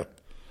way to,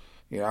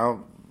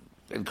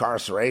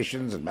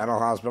 incarcerations and mental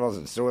hospitals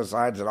and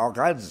suicides and all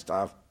kinds of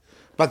stuff.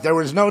 But there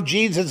was no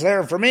Jesus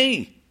there for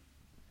me.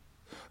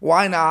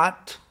 Why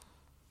not?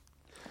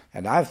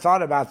 And I've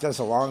thought about this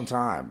a long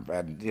time.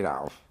 And,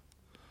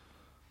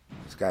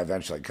 this guy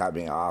eventually cut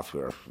me off.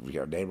 We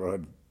were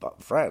neighborhood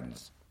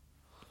friends.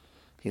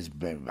 He's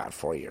maybe about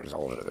 4 years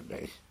older than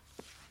me.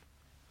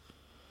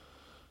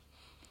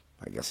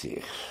 I guess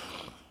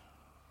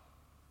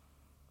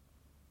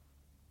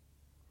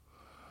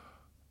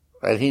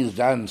and he's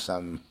done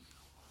some,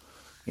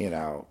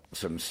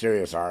 some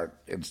serious art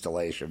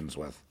installations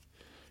with,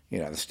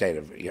 the state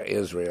of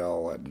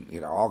Israel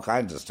and, all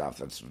kinds of stuff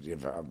that's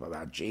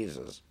about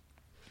Jesus.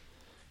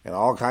 And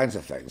all kinds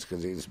of things,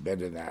 because he's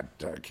been in that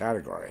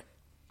category.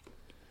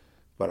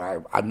 But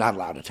I'm not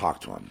allowed to talk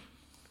to him,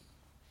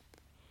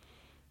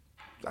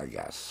 I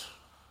guess.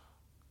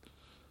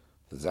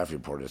 The Zeph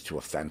Report is too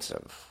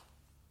offensive,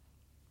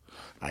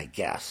 I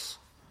guess.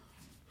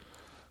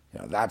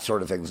 That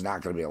sort of thing's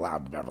not going to be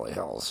allowed in Beverly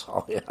Hills.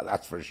 Oh, yeah,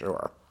 that's for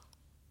sure.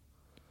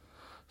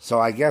 So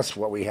I guess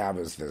what we have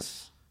is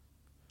this,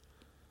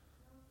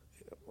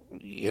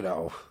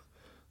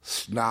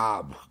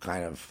 snob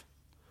kind of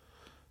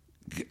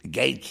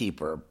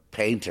gatekeeper,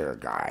 painter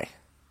guy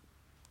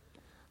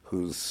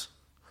who's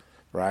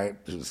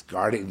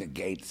guarding the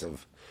gates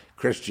of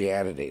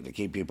Christianity to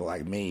keep people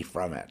like me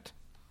from it.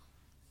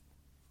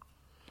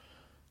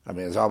 I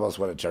mean, it's almost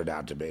what it turned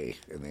out to be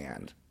in the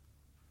end.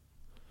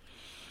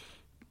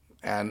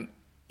 And,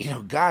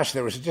 gosh,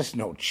 there was just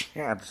no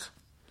chance.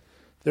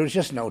 There was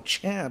just no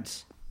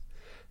chance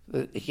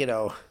that,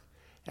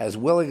 as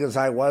willing as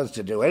I was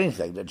to do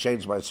anything to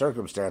change my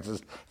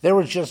circumstances, there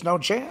was just no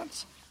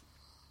chance.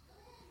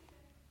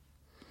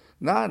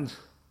 None.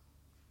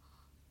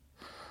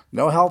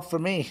 No help for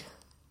me.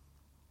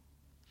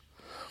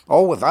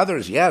 Oh, with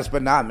others, yes,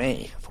 but not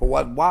me. For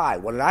what? Why?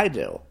 What did I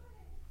do?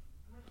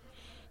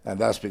 And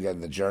thus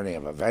began the journey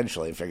of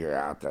eventually figuring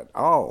out that,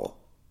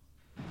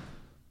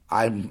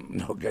 I'm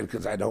no good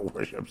because I don't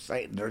worship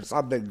Satan. There's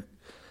something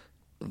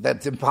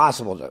that's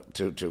impossible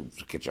to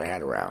get your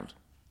head around,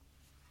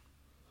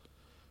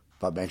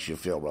 but makes you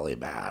feel really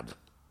bad.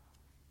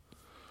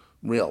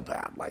 Real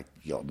bad, like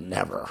you'll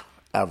never,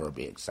 ever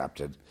be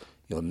accepted.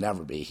 You'll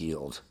never be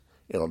healed.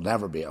 It'll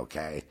never be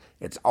okay.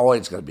 It's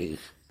always going to be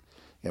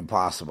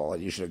impossible,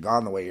 and you should have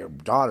gone the way your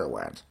daughter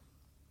went.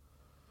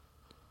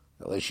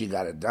 At least she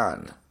got it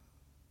done.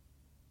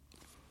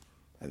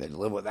 And then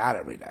live with that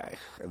every day,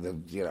 and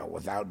then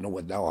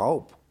with no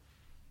hope.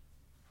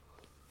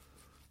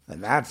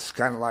 And that's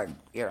kind of like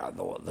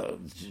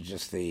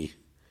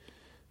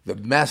the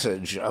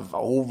message of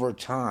over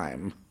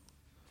time,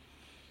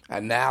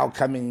 and now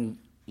coming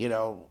in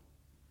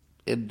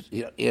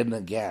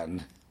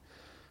again,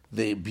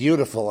 the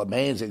beautiful,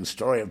 amazing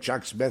story of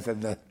Chuck Smith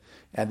and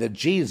the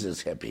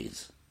Jesus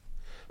hippies,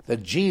 the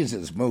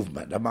Jesus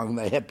movement among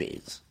the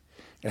hippies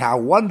and how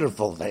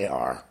wonderful they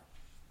are.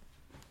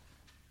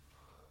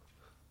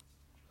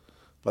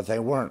 But they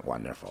weren't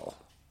wonderful.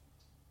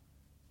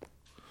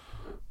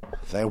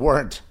 They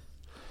weren't,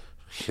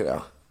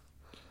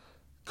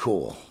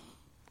 cool.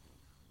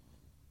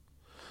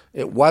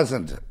 It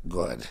wasn't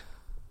good.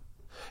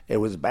 It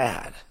was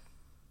bad.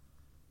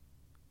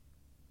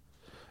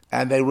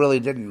 And they really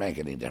didn't make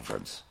any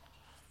difference.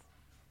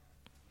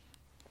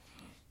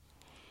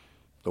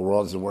 The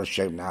world's in worse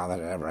shape now than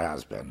it ever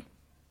has been.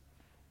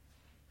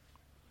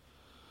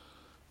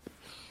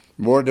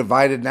 More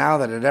divided now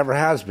than it ever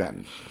has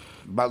been.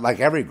 But like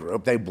every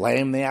group, they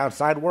blame the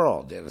outside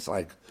world. And it's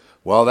like,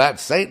 well,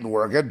 that's Satan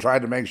working,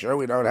 trying to make sure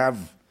we don't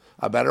have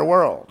a better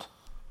world.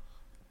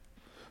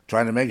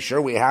 Trying to make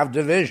sure we have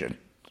division.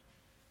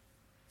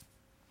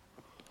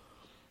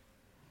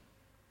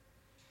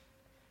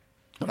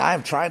 And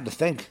I've tried to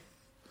think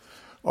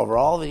over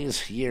all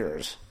these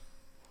years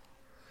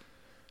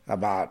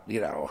about,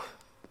 Gerard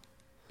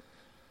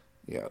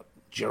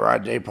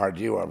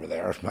Depardieu over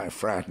there, my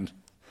friend,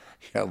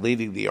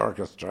 leading the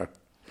orchestra,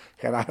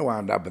 and I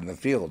wound up in the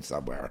field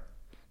somewhere,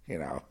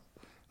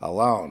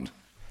 alone.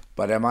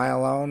 But am I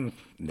alone?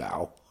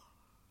 No.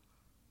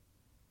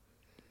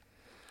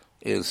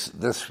 Is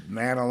this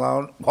man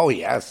alone? Oh,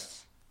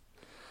 yes.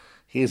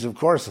 He's, of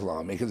course,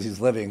 alone because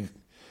he's living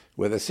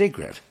with a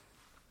secret.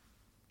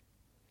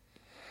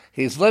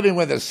 He's living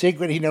with a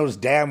secret he knows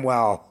damn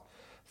well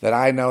that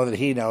I know that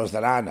he knows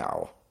that I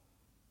know.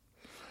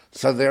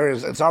 So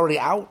it's already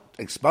out,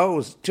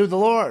 exposed to the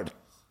Lord.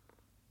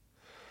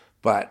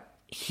 But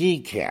he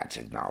can't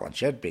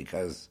acknowledge it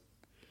because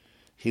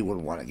he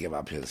wouldn't want to give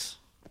up his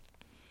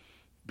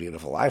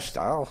beautiful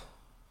lifestyle.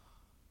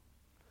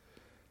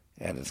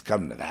 And it's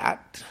come to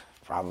that,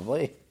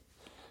 probably.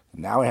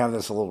 Now we have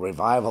this little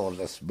revival of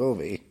this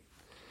movie.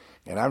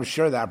 And I'm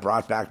sure that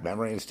brought back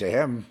memories to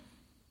him.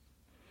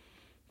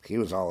 He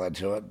was all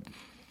into it.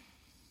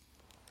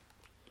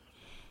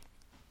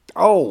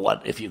 Oh,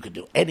 what if you could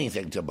do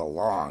anything to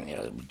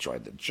belong?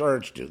 Join the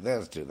church, do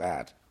this, do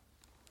that.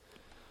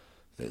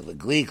 The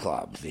glee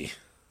club.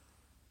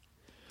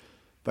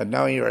 But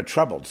no, you're a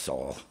troubled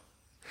soul.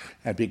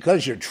 And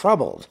because you're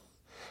troubled,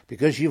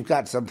 because you've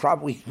got some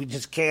problem, we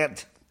just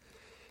can't.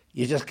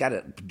 You just got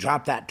to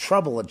drop that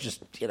trouble and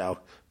just,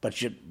 but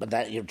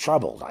that you're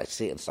troubled. I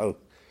see it. So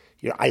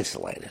you're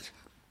isolated.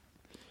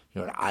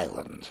 You're an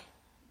island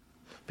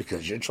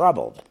because you're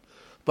troubled.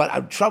 But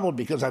I'm troubled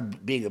because I'm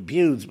being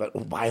abused.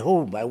 But by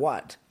whom? By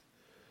what?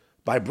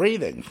 By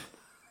breathing.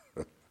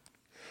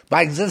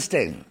 By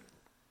existing.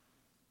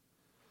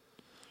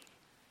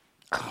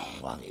 Oh,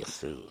 well, you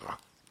see,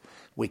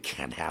 we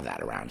can't have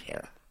that around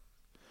here.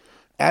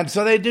 And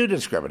so they do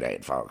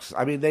discriminate, folks.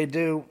 I mean, they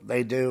do.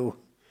 The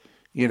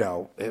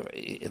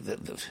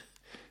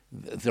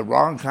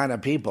wrong kind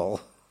of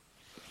people,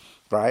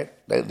 right?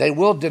 They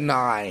will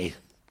deny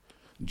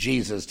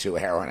Jesus to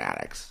heroin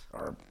addicts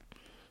or,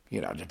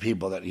 to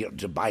people that,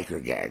 to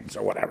biker gangs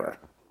or whatever,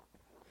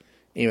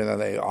 even though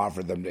they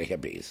offered them to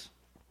hippies.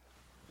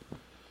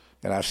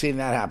 And I've seen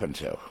that happen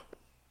too.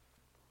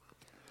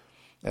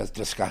 It's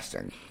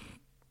disgusting.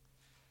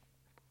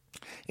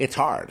 It's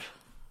hard.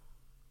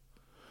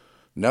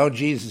 No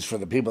Jesus for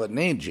the people that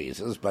need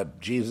Jesus, but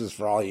Jesus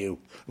for all you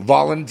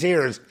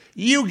volunteers.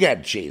 You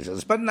get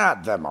Jesus, but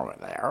not them over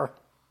there.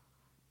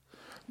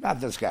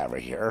 Not this guy over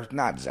here,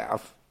 not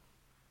Zeph.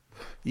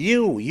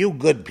 You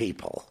good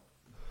people.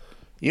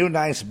 You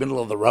nice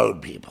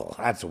middle-of-the-road people.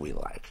 That's what we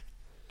like.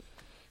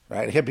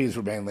 Right? Hippies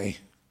were mainly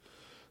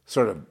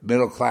sort of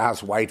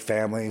middle-class white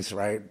families,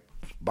 right?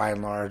 By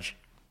and large.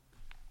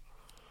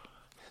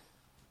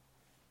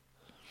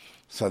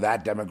 So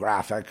that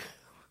demographic,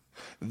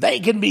 they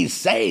can be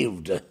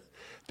saved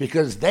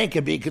because they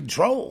can be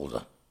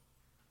controlled.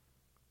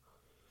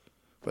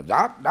 But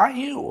not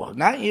you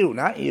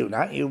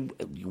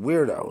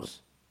weirdos.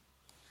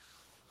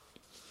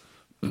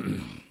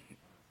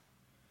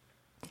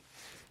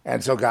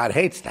 And so God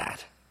hates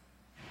that.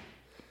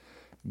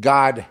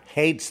 God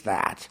hates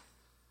that.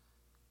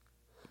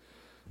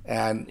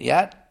 And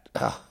yet,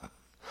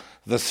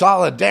 the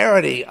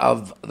solidarity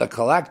of the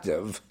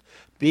collective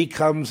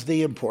becomes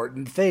the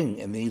important thing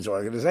in these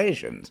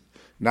organizations.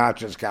 Not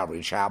just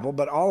Calvary Chapel,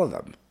 but all of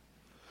them.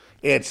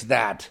 It's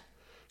that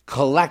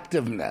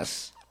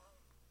collectiveness.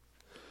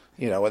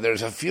 When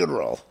there's a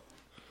funeral,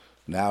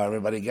 now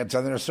everybody gets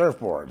on their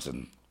surfboards.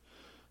 And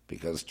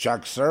because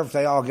Chuck surfed,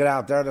 they all get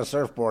out there on a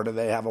surfboard and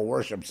they have a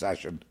worship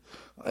session.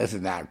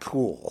 Isn't that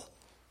cool?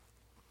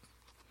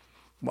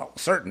 Well,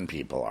 certain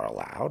people are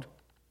allowed.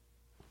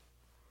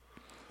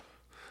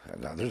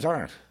 And others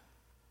aren't.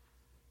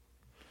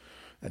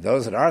 And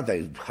those that aren't,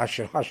 they hush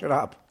it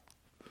up.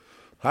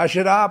 Hush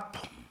it up.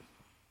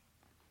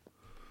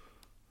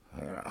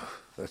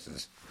 This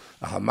is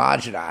a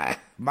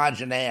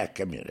homogeneic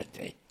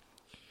community.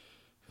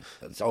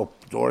 It's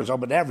doors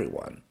open to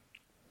everyone.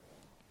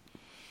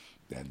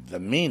 And the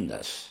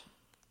meanness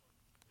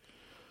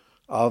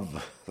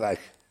of,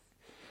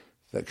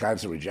 the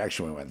kinds of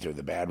rejection we went through,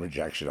 the bad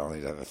rejection, all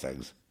these other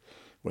things,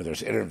 where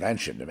there's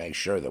intervention to make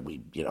sure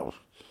that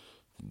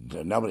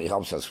nobody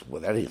helps us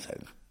with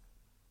anything.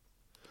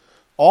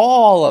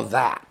 All of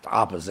that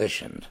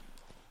opposition.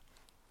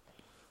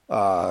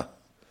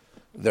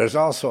 There's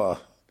also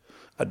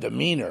a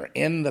demeanor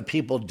in the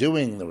people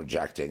doing the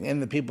rejecting, in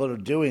the people who are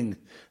doing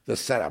the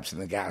setups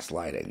and the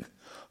gaslighting.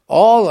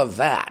 All of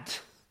that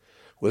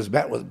was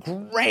met with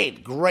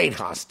great, great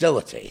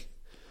hostility,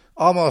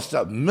 almost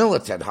a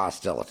militant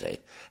hostility.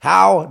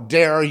 How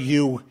dare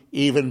you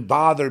even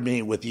bother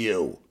me with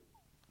you?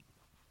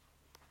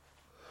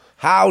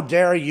 How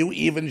dare you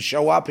even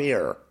show up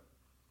here?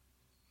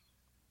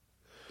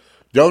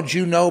 Don't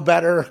you know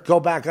better? Go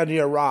back under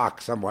your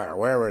rock somewhere,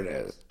 wherever it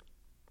is.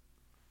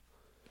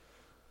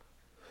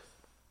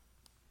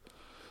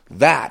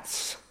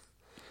 That's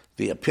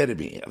the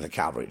epitome of the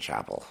Calvary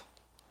Chapel.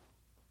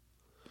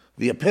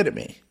 The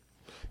epitome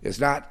is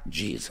not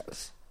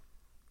Jesus.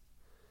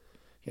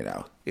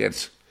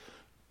 It's,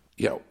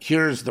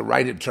 here's the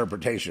right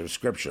interpretation of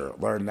Scripture.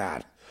 Learn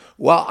that.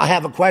 Well, I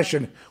have a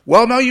question.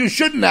 Well, no, you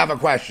shouldn't have a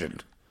question.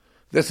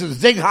 This is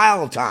Zig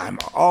Heil time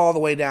all the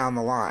way down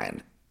the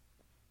line.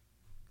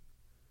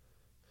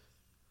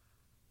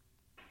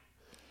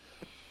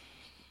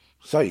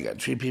 So you got to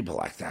treat people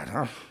like that,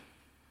 huh?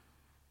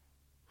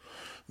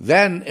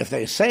 Then, if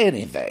they say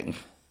anything,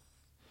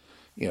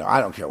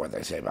 I don't care what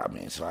they say about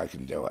me, so I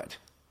can do it.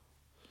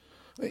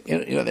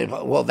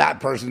 That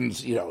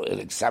person's, an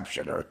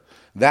exception, or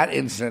that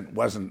incident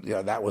wasn't,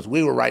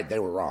 we were right, they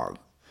were wrong.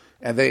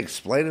 And they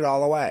explain it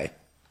all away.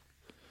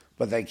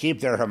 But they keep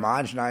their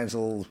homogenized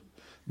little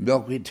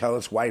milky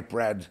toast, white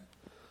bread,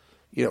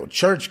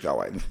 church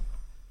going.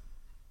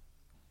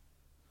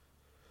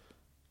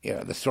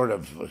 The sort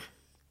of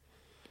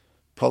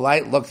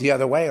polite look the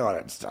other way on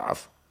it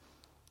stuff.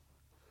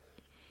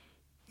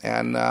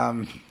 And,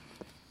 I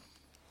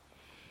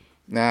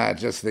had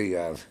to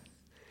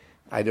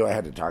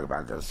talk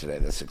about this today,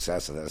 the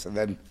success of this. And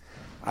then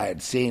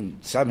I'd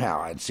seen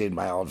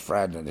my old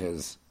friend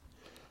and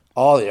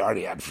all he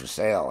already had for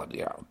sale, and,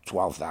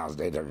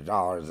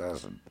 $12,800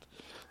 this, and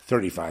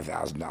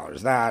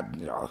 $35,000 that,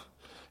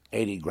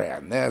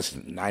 $80,000 this,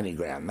 and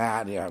 $90,000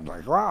 that. I'm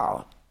like,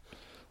 wow,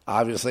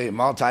 obviously a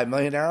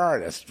multi-millionaire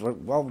artist.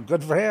 Well,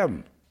 good for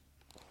him.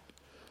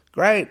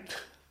 Great.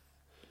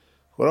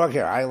 What do I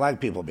care? I like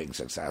people being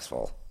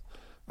successful.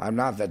 I'm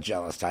not that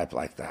jealous type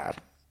like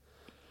that.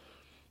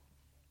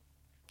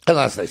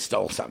 Unless they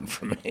stole something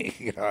from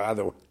me.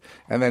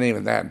 And then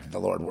even then, the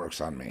Lord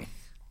works on me.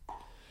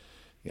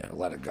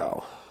 Let it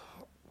go.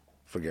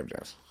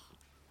 Forgiveness.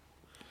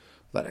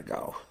 Let it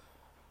go.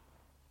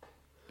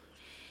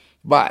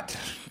 But,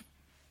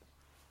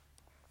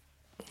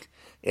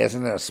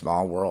 isn't it a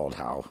small world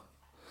how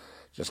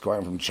just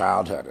going from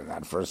childhood and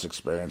that first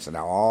experience and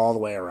now all the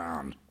way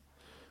around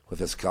with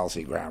this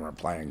Kelsey Grammer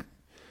playing.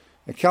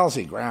 And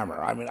Kelsey Grammer,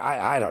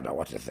 I don't know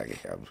what to think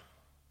of him.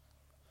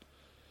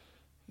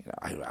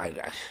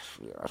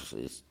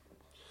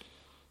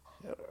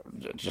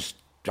 Just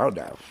don't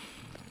know.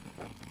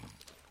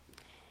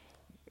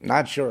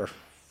 Not sure.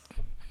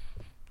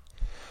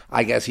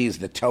 I guess he's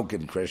the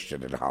token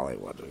Christian in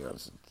Hollywood.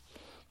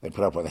 They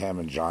put up with him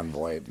and John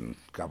Voight and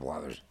a couple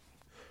others,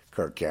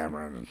 Kirk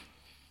Cameron.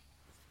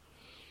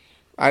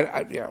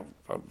 I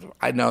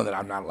know that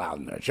I'm not allowed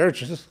in their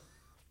churches.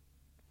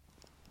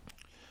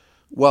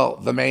 Well,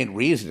 the main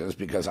reason is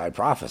because I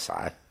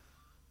prophesy.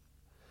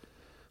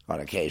 On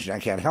occasion, I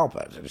can't help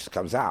it. It just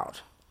comes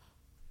out.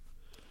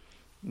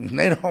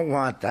 They don't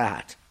want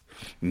that.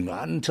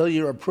 Not until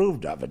you're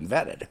approved of and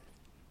vetted.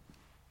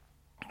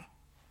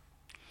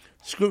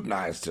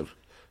 Scrutinized if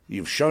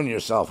you've shown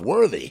yourself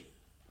worthy.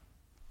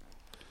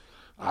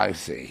 I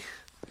see.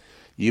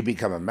 You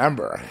become a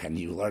member and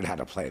you learn how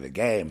to play the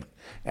game,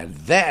 and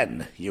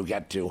then you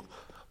get to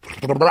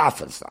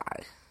prophesy.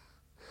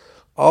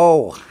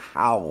 Oh,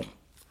 how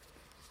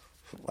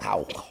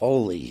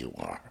holy you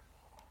are.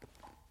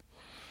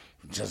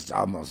 Just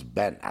almost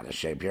bent out of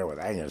shape here with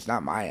anger. It's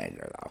not my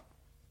anger, though.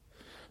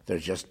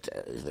 There's just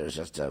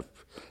a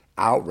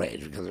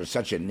outrage because there's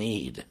such a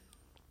need.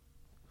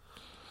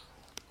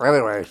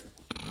 Anyway,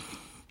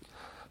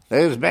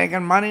 they're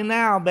making money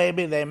now,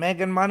 baby. They're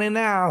making money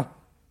now.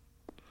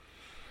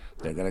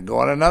 They're going to go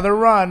on another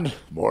run.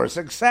 More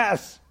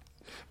success.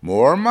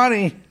 More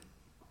money.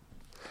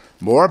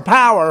 More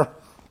power.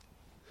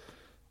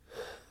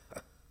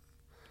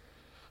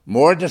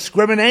 More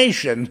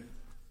discrimination.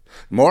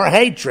 More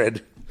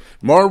hatred.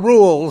 More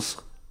rules.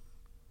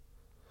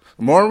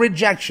 More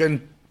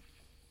rejection.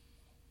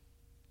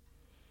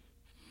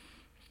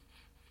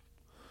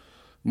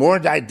 More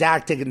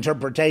didactic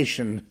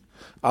interpretation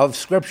of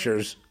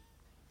scriptures.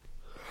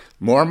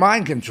 More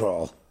mind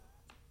control.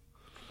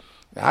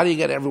 How do you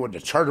get everyone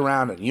to turn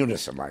around in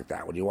unison like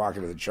that when you walk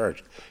into the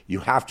church? You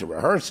have to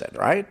rehearse it,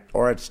 right?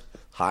 Or it's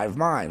hive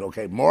mind.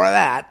 Okay, more of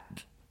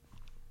that.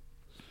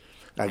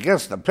 I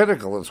guess the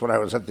pinnacle is when I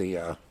was at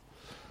the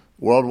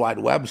World Wide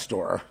Web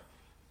store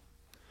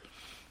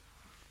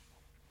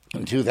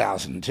in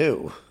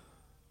 2002.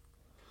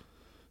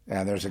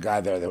 And there's a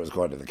guy there that was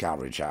going to the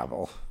Calvary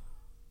Chapel.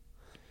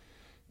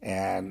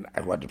 And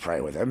I went to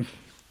pray with him.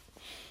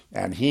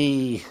 And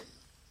he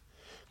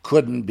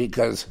couldn't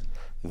because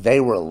they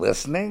were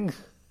listening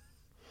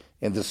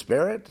in the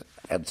spirit.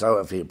 And so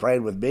if he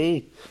prayed with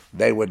me,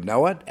 they would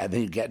know it and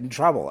he'd get in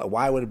trouble. And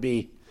why would it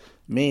be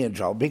me in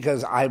trouble?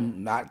 Because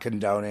I'm not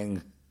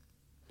condoning,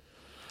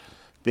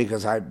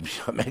 because I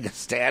make a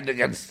stand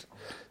against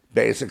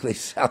basically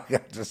selling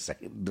out to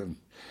Satan,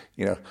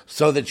 and,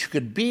 so that you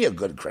could be a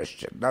good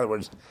Christian. In other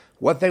words,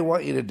 what they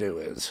want you to do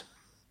is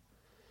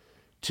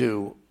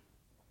to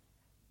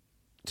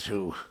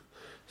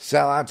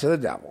sell out to the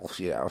devil,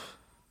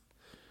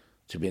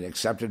 to be an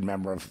accepted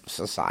member of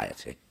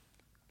society.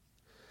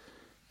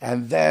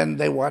 And then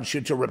they want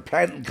you to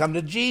repent and come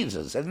to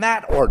Jesus in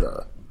that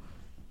order.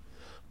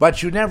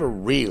 But you never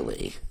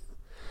really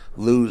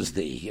lose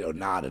the,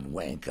 nod and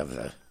wink of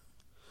the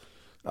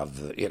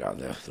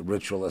the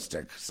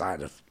ritualistic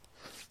side of,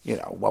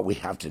 what we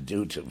have to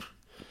do to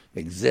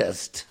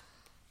exist.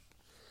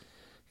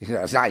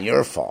 It's not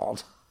your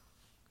fault.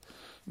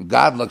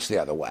 God looks the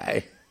other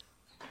way.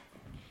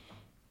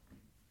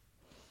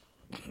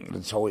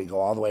 And so we go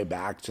all the way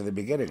back to the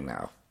beginning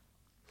now.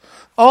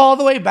 All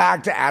the way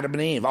back to Adam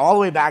and Eve. All the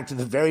way back to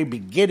the very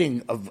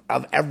beginning of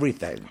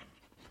everything.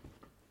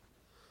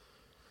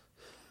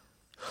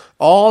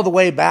 All the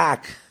way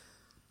back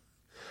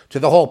to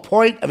the whole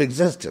point of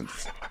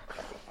existence.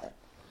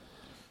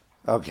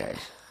 Okay,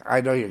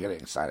 I know you're getting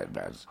excited,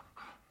 Bez.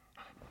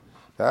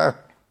 Huh?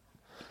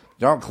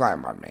 Don't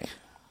climb on me.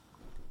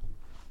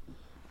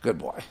 Good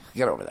boy.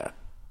 Get over there.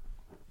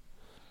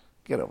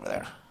 Get over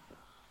there.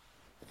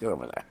 Get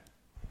over there.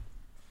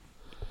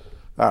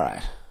 All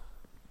right.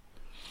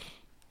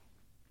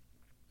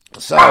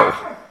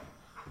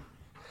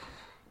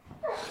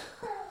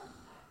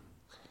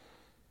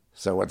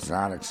 So what's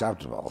not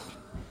acceptable?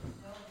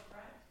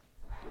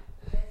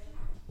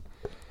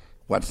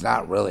 What's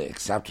not really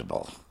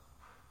acceptable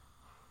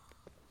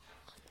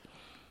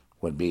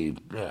would be,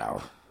 I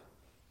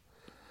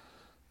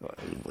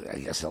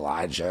guess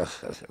Elijah,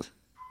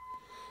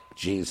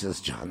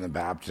 Jesus, John the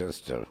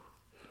Baptist, or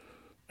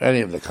any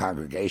of the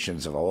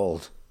congregations of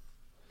old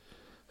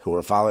who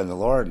were following the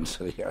Lord and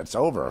said, it's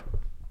over.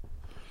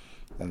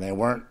 And they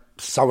weren't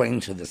sowing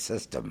to the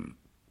system.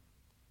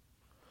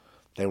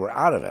 They were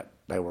out of it.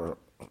 They were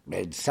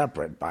made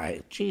separate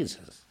by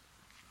Jesus,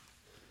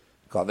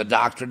 called the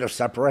doctrine of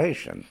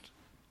separation,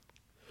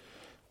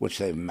 which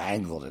they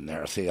mangled in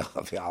their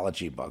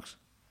theology books.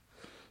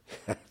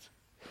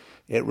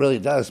 It really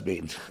does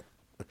mean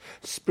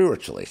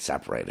spiritually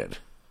separated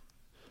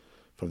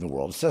from the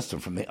world system,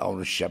 from the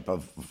ownership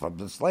from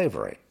the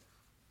slavery,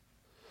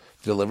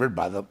 delivered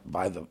by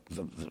the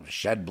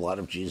shed blood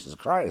of Jesus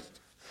Christ,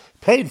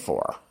 paid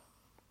for.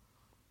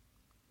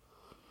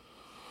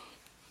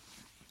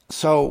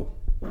 So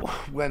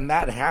when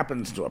that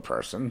happens to a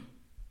person,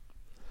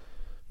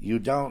 you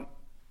don't,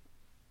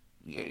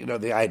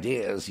 the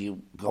idea is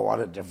you go on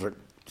a different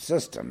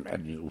system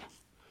and you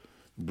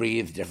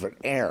breathe different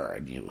air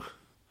and you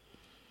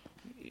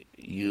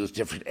use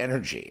different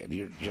energy and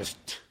you're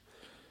just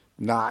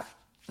not,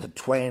 the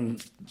twain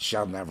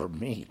shall never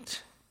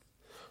meet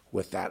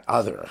with that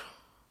other,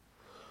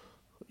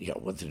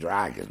 with the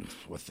dragon,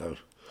 with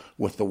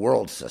the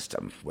world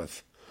system,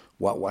 with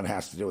what one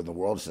has to do in the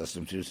world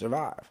system to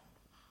survive.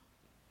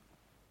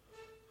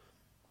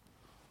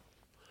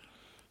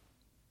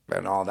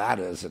 And all that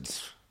is,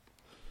 it's,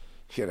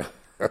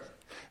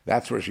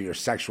 that's where your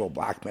sexual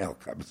blackmail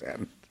comes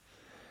in.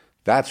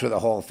 That's where the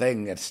whole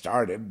thing gets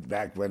started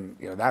back when,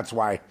 that's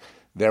why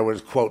there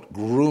was, quote,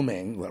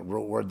 grooming, a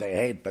word they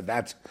hate, but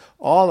that's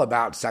all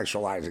about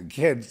sexualizing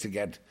kids to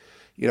get,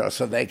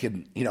 so they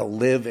can,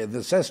 live in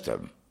the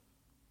system.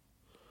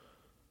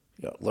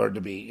 Learn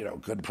to be,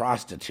 good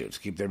prostitutes,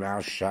 keep their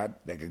mouths shut,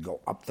 they could go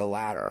up the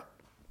ladder.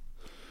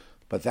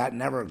 But that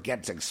never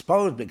gets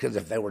exposed because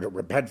if they were to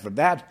repent from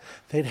that,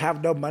 they'd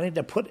have no money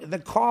to put in the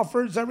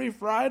coffers every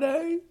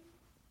Friday.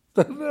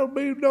 There'll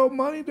be no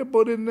money to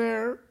put in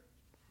there.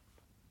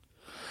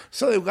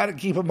 So they've got to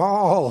keep them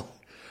all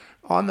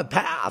on the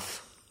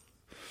path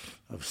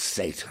of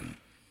Satan,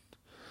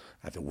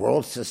 at the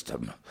world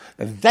system.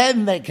 And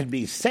then they can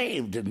be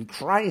saved in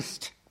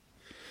Christ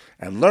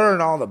and learn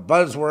all the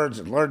buzzwords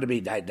and learn to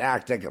be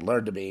didactic and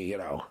learn to be,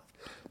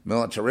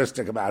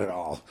 militaristic about it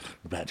all.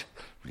 But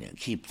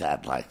keep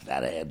that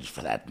edge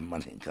for that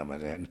money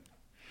coming in.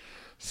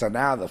 So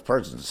now the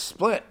person's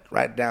split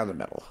right down the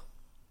middle.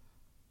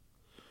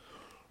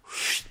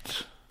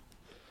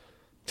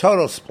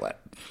 Total split.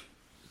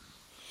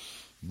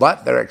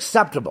 But they're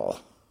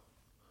acceptable.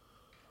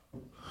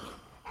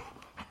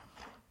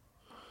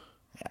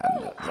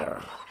 And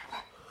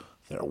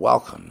they're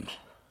welcomed.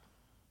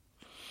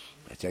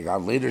 They take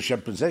on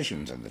leadership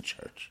positions in the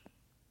church.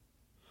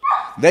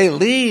 They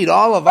lead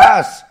all of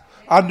us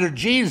under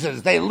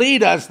Jesus. They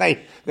lead us.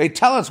 They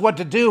tell us what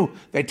to do.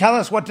 They tell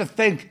us what to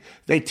think.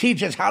 They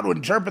teach us how to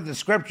interpret the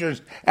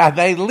scriptures. And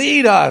they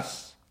lead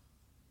us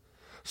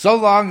so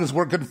long as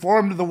we're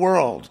conformed to the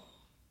world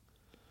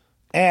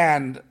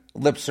and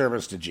lip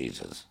service to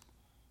Jesus.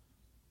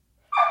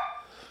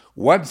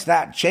 Once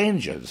that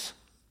changes,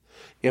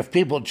 if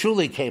people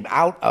truly came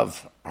out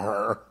of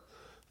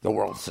the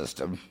world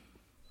system,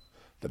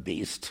 the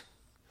beast,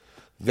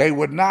 they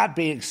would not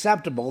be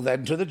acceptable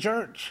then to the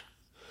church,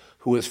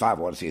 who is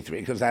 501c3,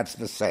 because that's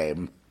the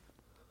same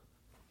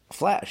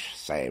flesh,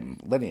 same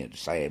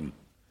lineage,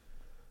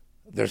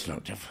 there's no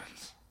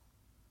difference.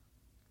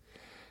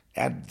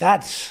 And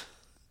that's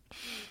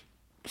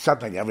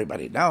something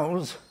everybody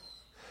knows,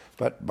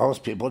 but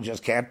most people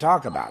just can't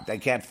talk about. They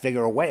can't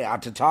figure a way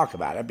out to talk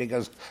about it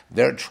because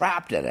they're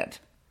trapped in it.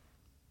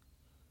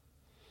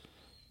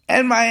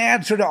 And my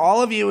answer to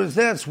all of you is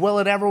this: will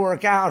it ever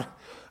work out?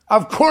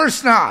 Of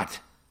course not.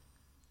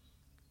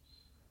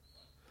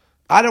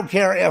 I don't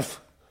care if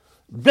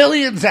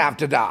billions have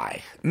to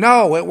die.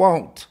 No, it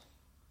won't.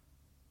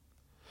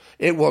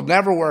 It will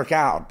never work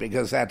out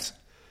because that's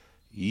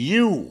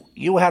you.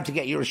 You have to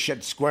get your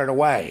shit squared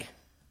away.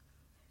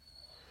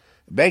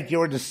 Make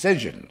your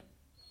decision.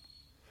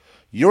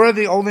 You're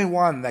the only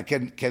one that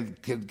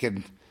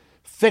can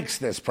fix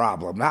this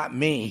problem, not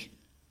me.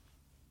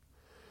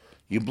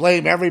 You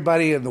blame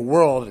everybody in the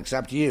world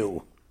except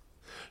you.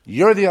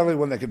 You're the only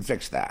one that can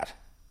fix that.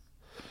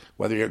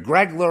 Whether you're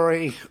Greg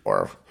Lurie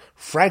or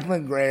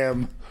Franklin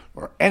Graham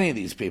or any of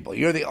these people,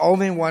 you're the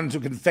only ones who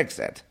can fix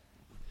it.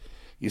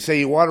 You say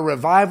you want a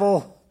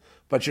revival,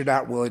 but you're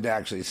not willing to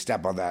actually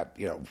step on that,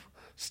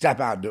 step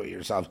out and do it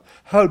yourself.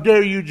 How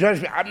dare you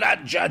judge me? I'm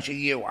not judging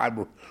you.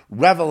 I'm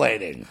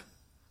revelating.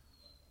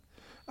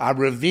 I'm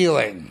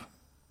revealing,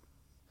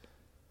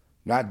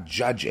 not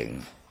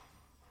judging.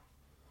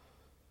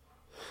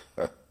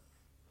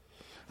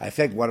 I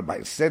think one of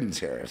my sins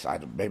here is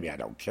maybe I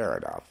don't care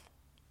enough.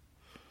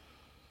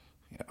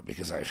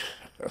 Because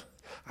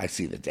I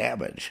see the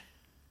damage.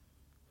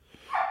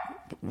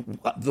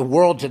 The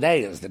world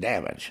today is the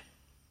damage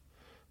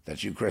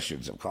that you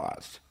Christians have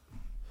caused.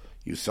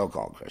 You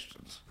so-called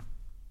Christians.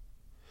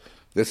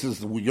 This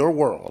is your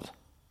world.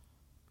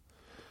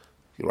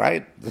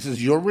 Right? This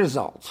is your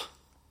result.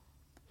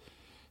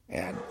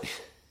 And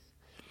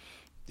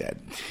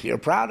you're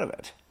proud of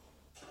it.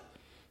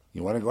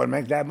 You want to go and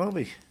make that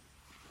movie.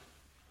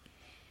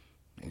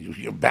 And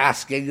you're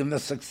basking in the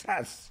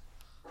success.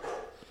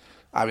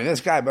 I mean,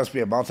 this guy must be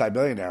a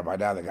multi-billionaire by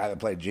now, the guy that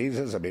played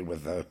Jesus. I mean,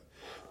 with the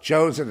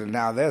Chosen and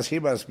now this, he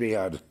must be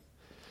on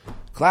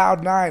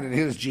cloud 9 in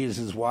his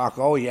Jesus walk.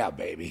 Oh, yeah,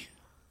 baby.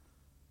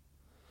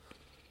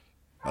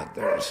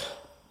 But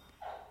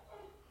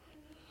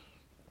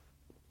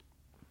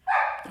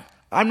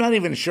I'm not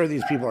even sure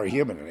these people are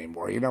human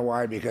anymore. You know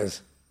why?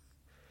 Because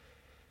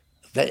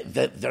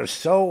they're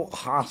so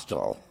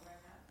hostile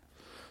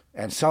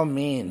and so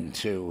mean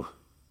to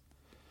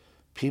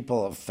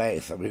people of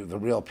faith. I mean, the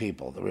real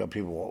people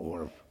who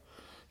are,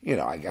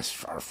 I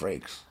guess, are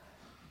freaks.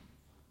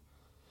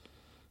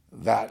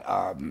 That,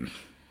 and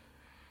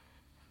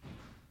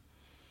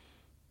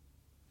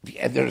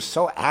they're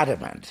so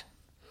adamant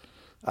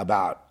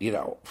about,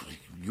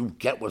 you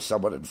get with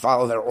someone and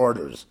follow their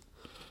orders,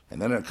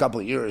 and then in a couple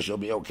of years you'll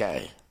be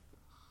okay.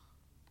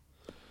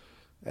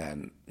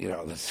 And,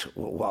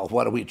 well,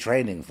 what are we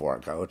training for,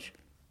 Coach?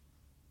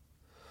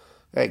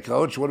 Hey,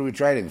 Coach, what are we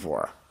training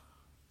for?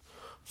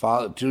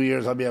 Follow 2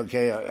 years, I'll be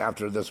okay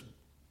after this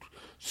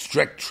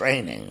strict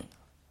training.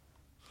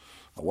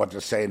 What to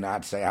say,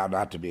 not say, how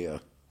not to be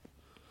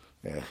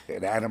an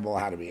animal,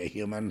 how to be a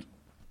human.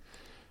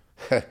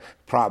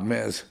 Problem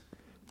is,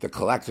 the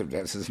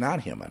collectiveness is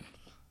not human.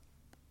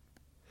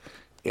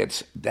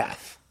 It's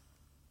death.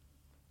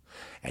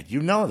 And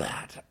you know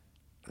that,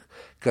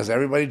 because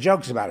everybody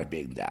jokes about it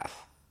being death.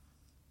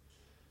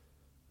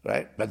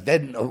 Right? But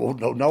then,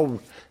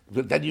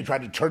 but then you try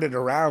to turn it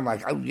around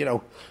like,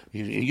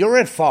 you're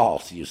at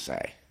fault, you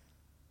say.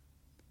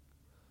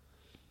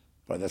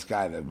 But this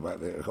guy,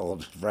 the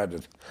old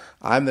friend,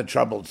 I'm the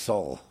troubled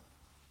soul.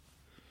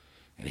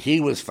 And he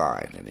was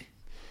fine, and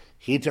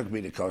he took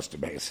me to Costa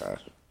Mesa,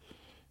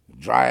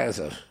 dry as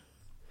a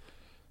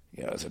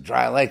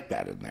dry lake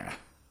bed in there.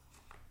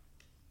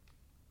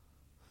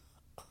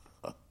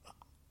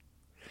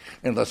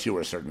 Unless you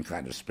were a certain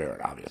kind of spirit,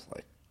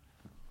 obviously.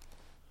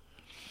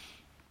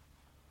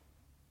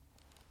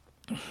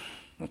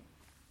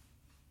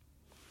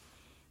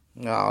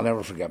 No, I'll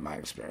never forget my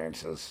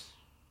experiences.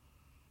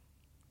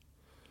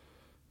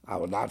 I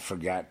will not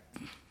forget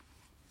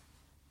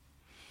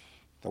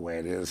the way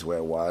it is, where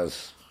it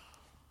was,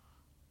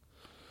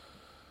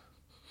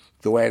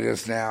 the way it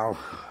is now,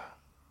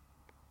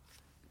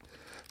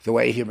 the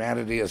way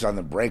humanity is on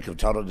the brink of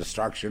total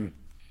destruction.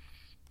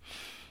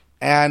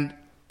 And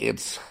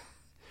it's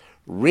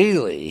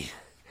really,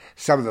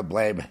 some of the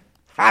blame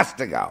has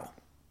to go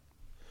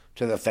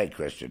to the fake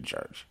Christian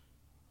church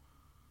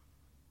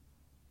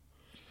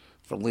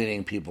for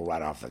leading people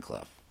right off the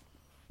cliff.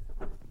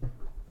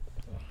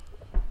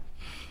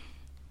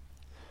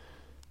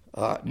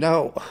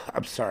 No,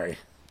 I'm sorry.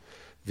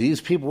 These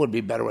people would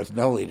be better with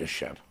no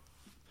leadership.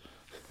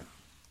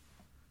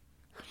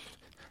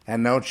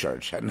 And no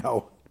church, and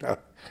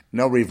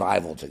no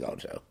revival to go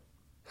to,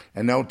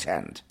 and no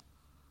tent.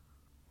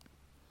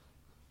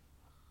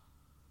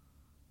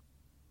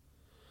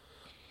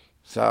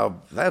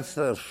 So that's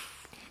the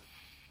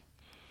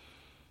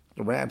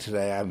rant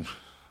today. I'm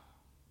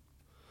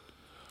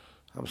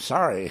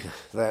sorry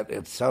that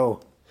it's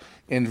so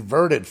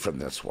inverted from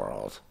this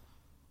world.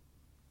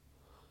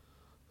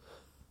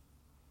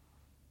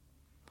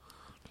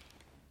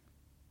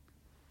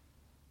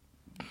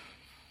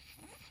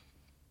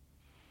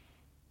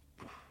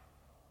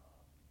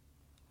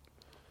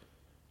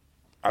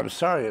 I'm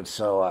sorry it's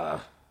so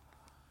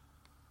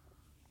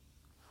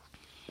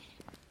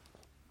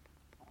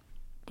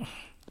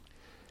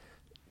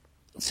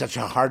such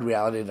a hard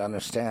reality to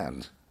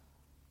understand.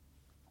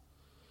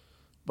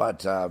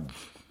 But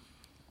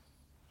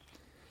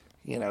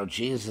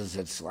Jesus,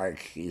 it's like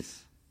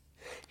he's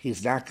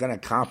not going to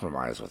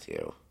compromise with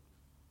you.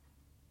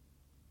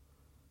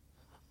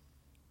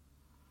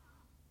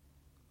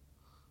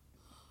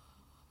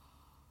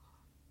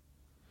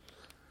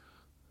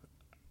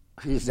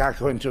 He's not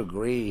going to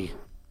agree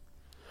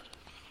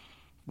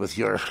with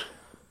your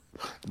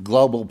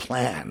global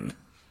plan.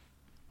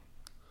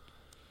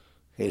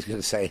 He's going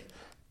to say,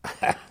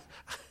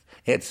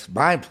 it's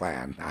my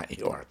plan, not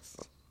yours.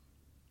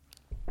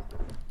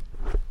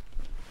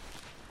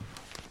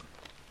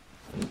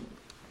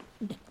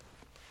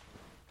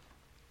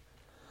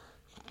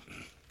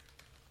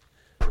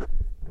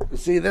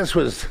 See, this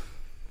was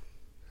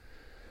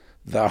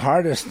the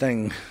hardest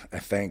thing, I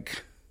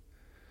think,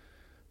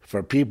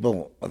 for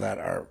people that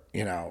are,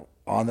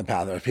 on the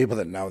path. There are people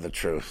that know the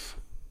truth.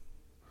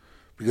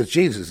 Because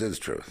Jesus is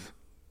truth.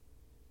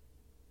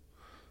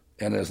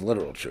 And is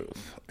literal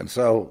truth. And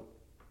so,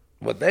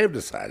 what they've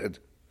decided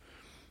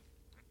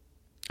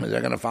is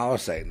they're going to follow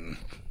Satan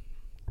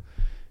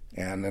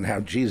and then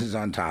have Jesus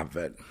on top of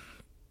it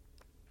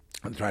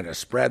and try to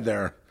spread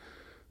their,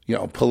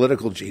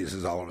 political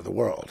Jesus all over the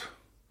world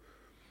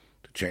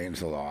to change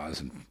the laws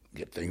and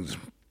get things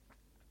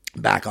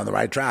back on the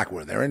right track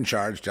where they're in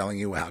charge telling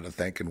you how to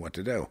think and what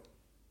to do.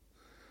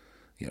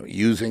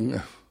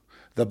 Using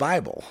the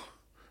Bible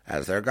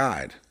as their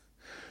guide,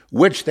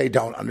 which they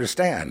don't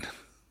understand.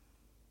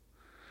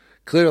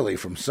 Clearly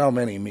from so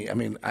many,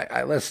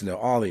 I listen to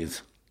all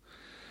these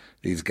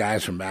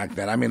guys from back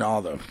then.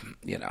 All the,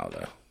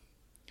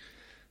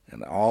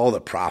 and all the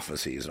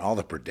prophecies and all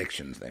the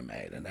predictions they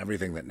made and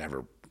everything that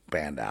never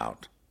panned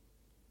out.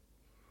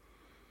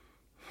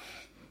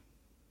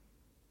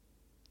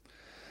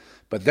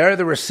 But they're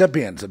the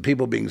recipients of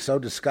people being so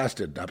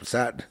disgusted and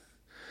upset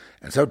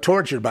and so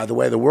tortured by the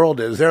way the world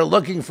is. They're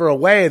looking for a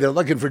way. They're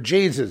looking for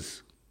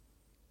Jesus.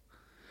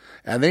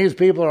 And these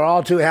people are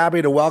all too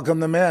happy to welcome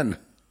them in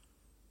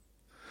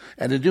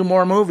and to do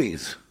more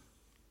movies.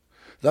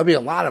 There'll be a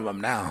lot of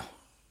them now.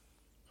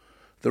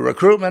 The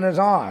recruitment is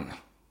on.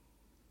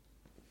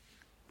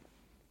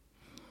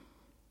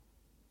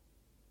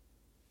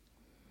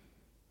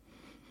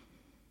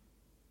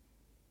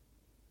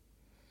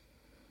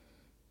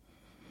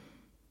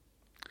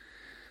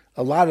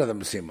 A lot of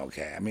them seem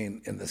okay.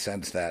 In the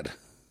sense that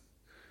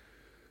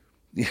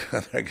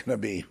they're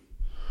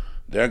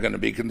going to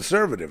be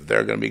conservative.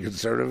 They're going to be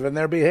conservative in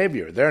their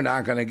behavior. They're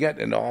not going to get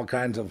into all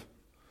kinds of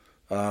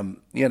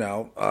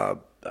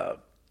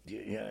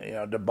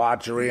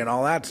debauchery and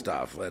all that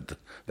stuff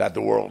that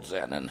the world's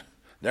in, and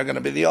they're going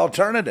to be the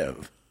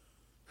alternative.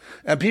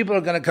 And people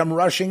are going to come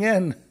rushing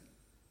in.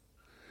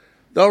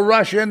 They'll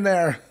rush in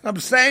there. I'm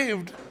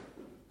saved.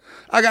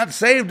 I got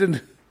saved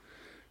in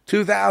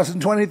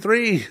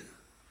 2023.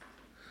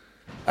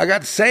 I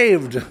got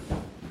saved.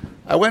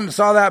 I went and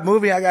saw that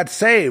movie. I got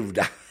saved.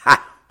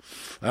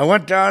 I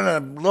went down a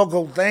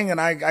local thing and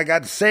I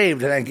got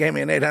saved. And they gave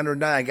me an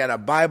 $800. I got a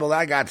Bible.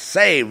 I got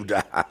saved.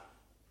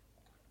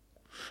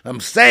 I'm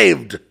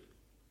saved.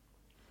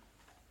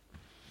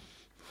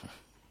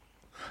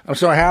 I'm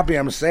so happy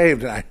I'm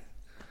saved. And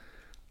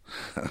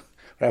we're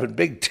having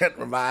big tent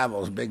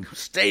revivals, big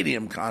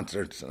stadium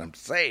concerts, and I'm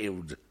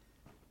saved.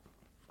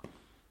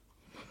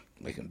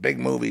 Making big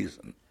movies.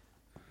 And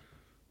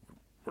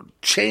we're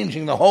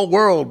changing the whole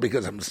world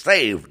because I'm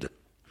saved.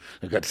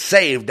 I got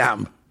saved.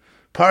 I'm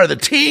part of the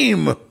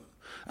team.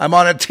 I'm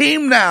on a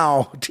team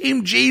now.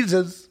 Team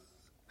Jesus.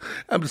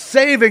 I'm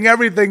saving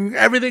everything.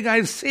 Everything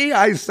I see,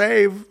 I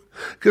save.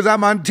 Because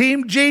I'm on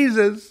Team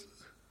Jesus.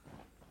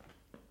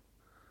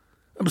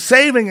 I'm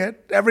saving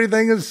it.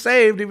 Everything is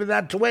saved. Even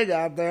that twig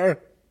out there.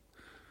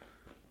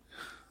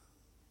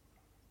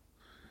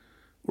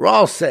 We're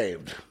all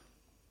saved.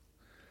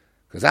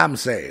 Because I'm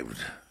saved.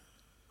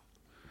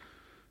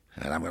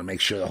 And I'm going to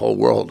make sure the whole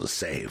world is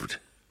saved.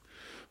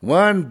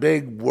 One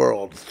big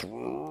world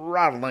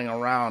throttling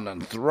around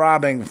and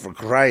throbbing for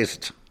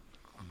Christ.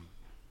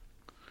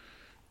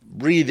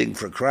 Breathing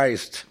for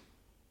Christ.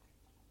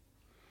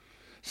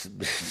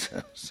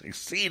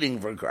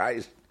 Succeeding for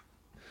Christ.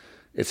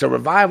 It's a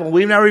revival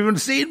we've never even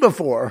seen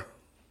before.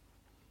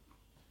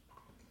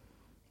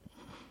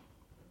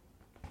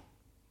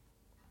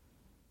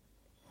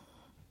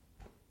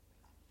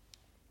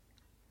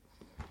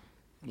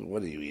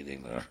 What are you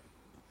eating there?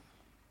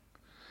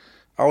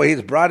 Oh,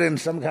 he's brought in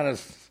some kind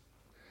of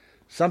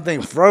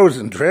something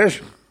frozen,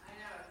 Trish.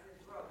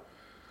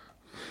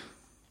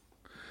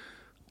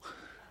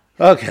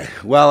 Okay,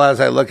 well, as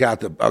I look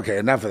out okay,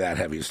 enough of that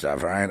heavy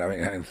stuff, all right? I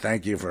mean,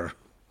 thank you for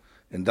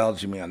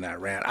indulging me on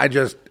that rant. I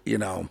just,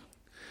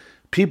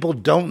 people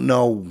don't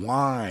know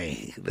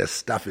why this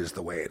stuff is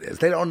the way it is.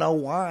 They don't know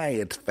why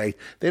it's fake.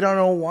 They don't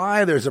know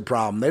why there's a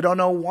problem. They don't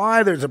know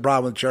why there's a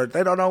problem with church.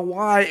 They don't know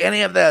why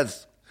any of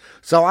this.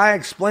 So I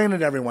explain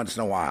it every once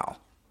in a while.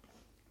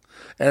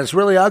 And it's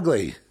really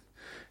ugly.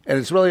 And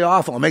it's really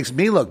awful. It makes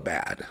me look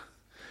bad.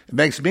 It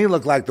makes me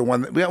look like the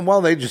one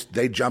that,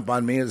 they jump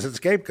on me as a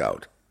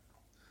scapegoat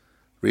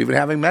for even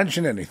having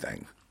mentioned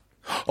anything.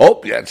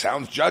 Oh, yeah, it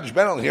sounds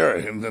judgmental here.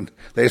 And then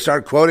they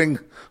start quoting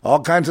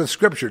all kinds of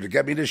scripture to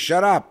get me to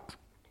shut up.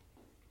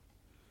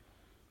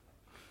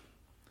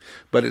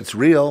 But it's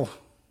real.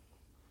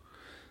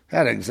 I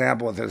had an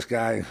example with this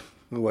guy.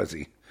 Who was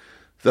he?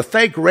 The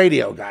fake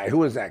radio guy. Who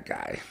was that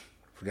guy?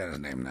 Forget his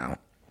name now.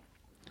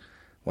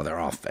 Well, they're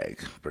all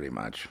fake, pretty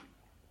much.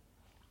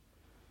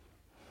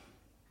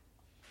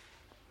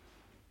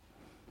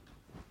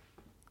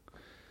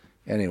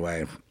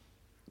 Anyway,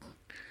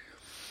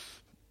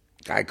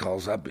 guy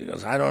calls up. He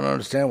goes, I don't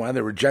understand why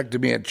they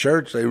rejected me at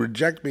church. They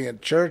reject me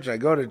at church. I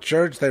go to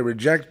church. They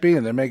reject me,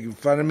 and they're making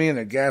fun of me, and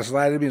they're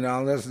gaslighting me and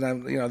all this.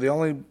 And the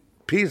only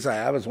peace I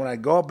have is when I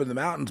go up in the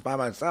mountains by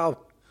myself,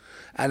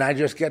 and I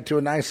just get to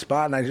a nice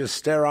spot, and I just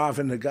stare off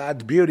into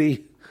God's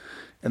beauty,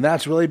 and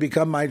that's really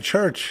become my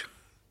church.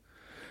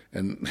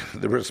 And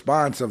the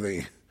response of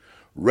the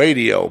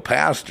radio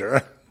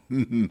pastor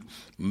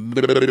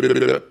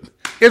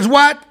is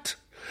what?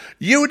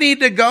 You need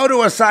to go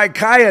to a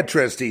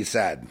psychiatrist, he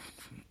said.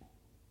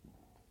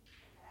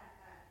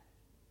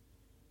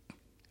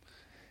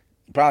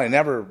 Probably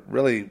never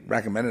really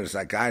recommended a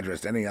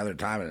psychiatrist any other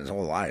time in his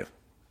whole life.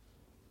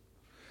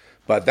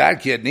 But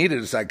that kid needed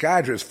a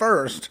psychiatrist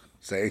first.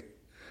 See?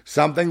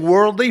 Something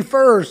worldly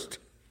first.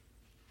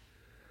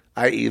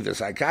 I.e., the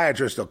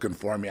psychiatrist will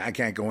conform me. I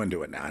can't go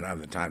into it now. I don't have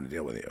the time to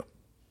deal with you.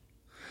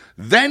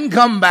 Then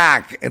come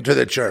back into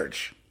the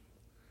church.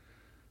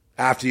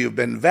 After you've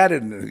been vetted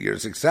and you're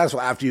successful,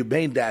 after you've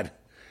made that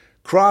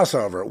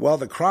crossover. Well,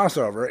 the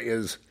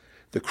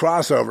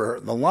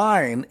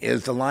line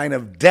is the line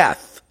of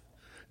death.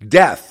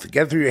 Death.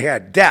 Get through your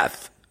head.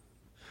 Death.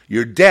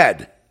 You're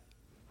dead.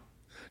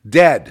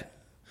 Dead.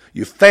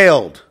 You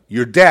failed.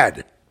 You're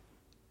dead.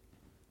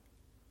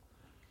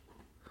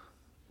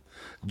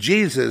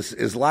 Jesus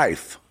is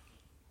life.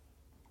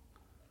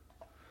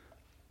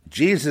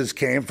 Jesus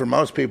came for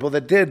most people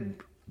that did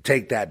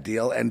take that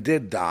deal and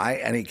did die,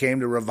 and he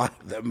came to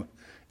revive them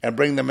and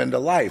bring them into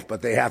life,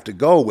 but they have to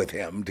go with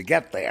him to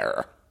get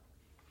there.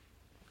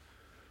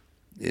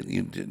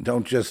 You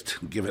don't just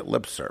give it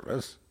lip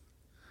service.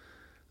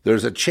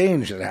 There's a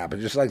change that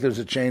happens, just like there's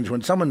a change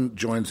when someone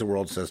joins the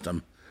world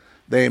system,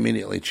 they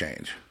immediately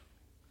change.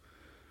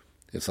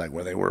 It's like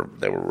where they were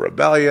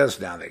rebellious,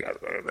 now they got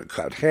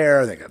cut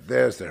hair, they got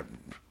this, they're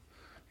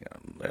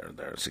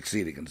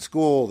succeeding in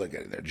school, they're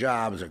getting their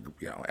jobs,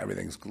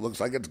 everything looks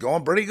like it's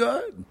going pretty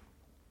good.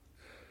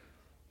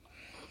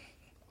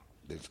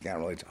 They just can't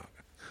really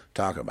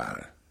talk about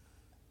it.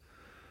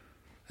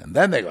 And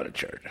then they go to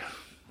church.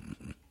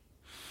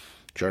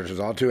 Church is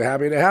all too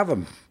happy to have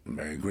him.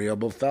 Very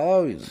agreeable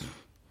fellow. He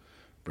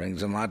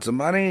brings in lots of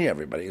money.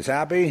 Everybody's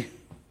happy.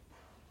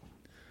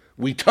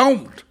 We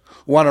don't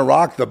want to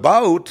rock the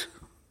boat.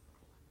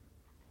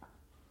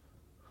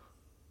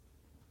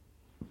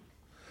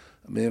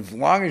 I mean, as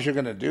long as you're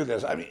going to do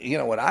this,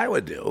 what I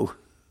would do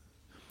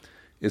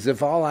is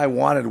if all I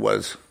wanted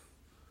was,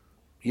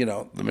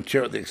 the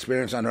material, the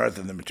experience on earth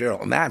and the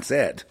material, and that's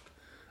it,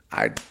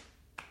 I'd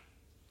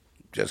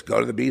just go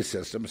to the beast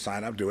system,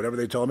 sign up, do whatever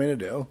they told me to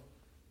do,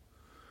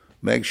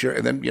 make sure,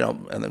 and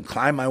then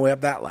climb my way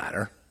up that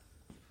ladder,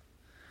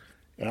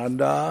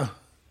 and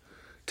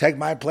take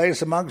my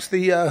place amongst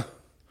the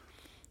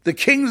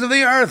kings of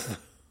the earth,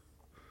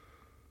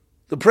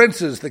 the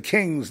princes, the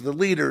kings, the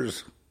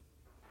leaders,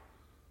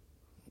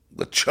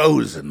 the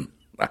chosen.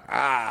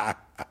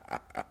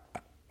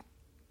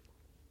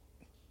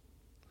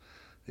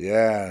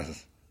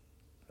 Yes.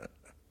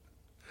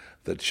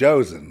 The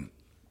chosen.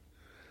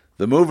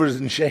 The movers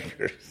and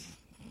shakers.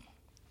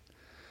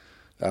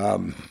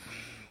 And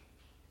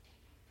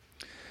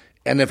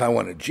if I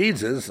wanted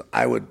Jesus,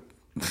 I would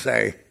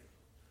say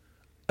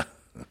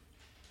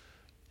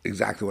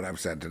exactly what I've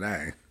said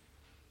today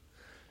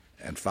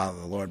and follow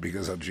the Lord,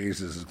 because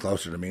Jesus is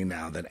closer to me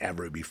now than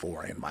ever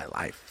before in my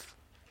life.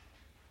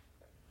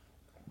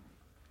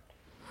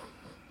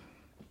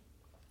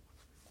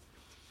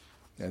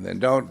 And then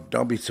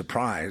don't be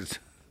surprised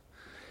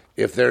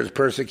if there's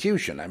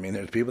persecution. I mean,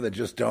 there's people that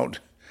just don't,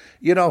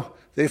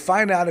 they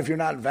find out if you're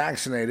not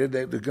vaccinated,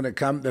 they're going to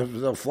come,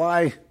 they'll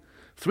fly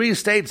 3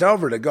 states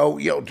over to go,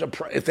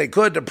 if they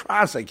could, to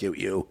prosecute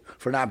you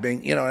for not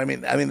being, I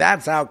mean,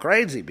 that's how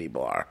crazy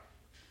people are.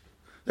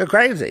 They're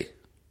crazy.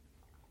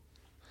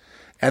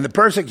 And the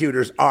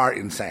persecutors are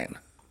insane.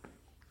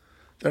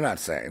 They're not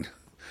sane.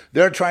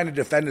 They're trying to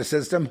defend a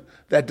system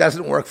that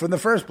doesn't work from the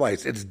first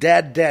place. It's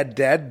dead, dead,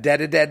 dead,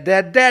 dead, dead,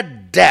 dead,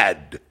 dead,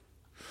 dead.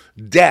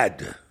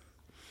 Dead.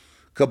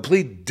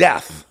 Complete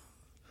death.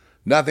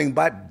 Nothing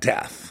but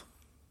death.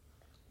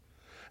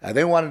 And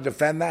they want to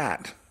defend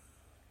that.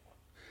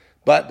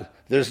 But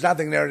there's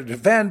nothing there to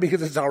defend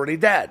because it's already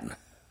dead.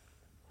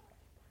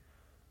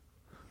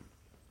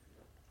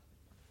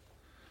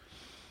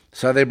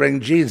 So they bring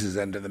Jesus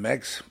into the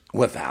mix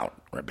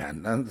without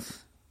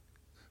repentance,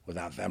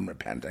 without them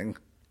repenting.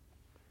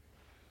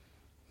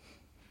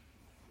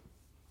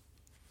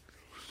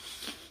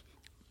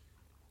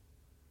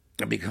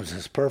 It becomes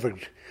this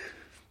perfect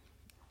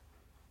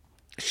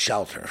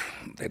shelter.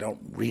 They don't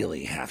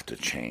really have to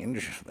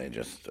change. They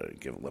just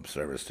give lip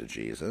service to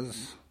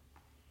Jesus.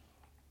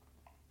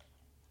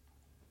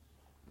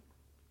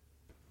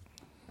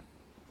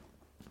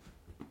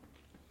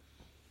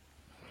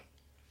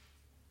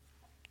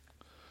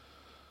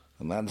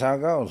 And that's how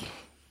it goes.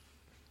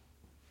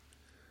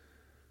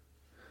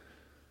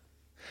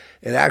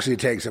 It actually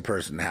takes a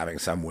person having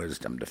some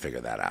wisdom to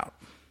figure that out.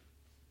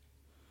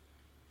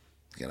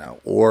 You know,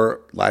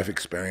 or life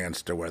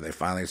experience to where they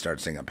finally start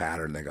seeing a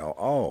pattern. They go,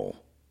 oh,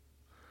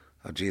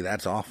 gee,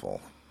 that's awful.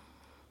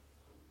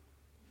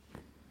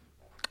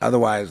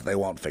 Otherwise, they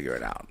won't figure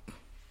it out.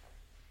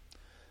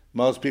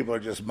 Most people are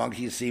just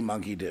monkey see,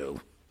 monkey do.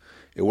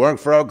 It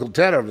worked for Uncle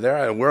Ted over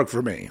there. It worked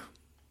for me.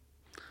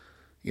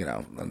 You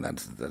know, and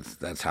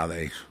that's how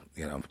they,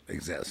 you know,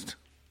 exist.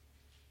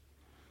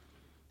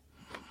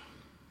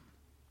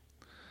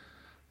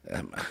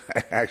 I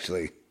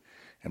actually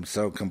am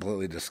so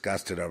completely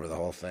disgusted over the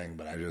whole thing,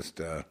 but I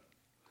just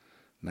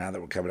now that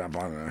we're coming up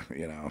on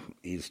you know,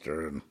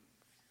 Easter and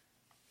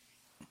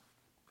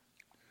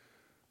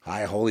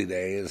high holy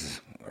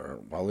days or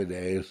holy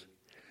days,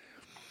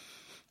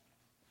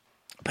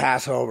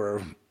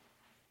 Passover.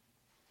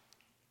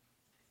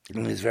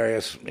 And these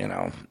various, you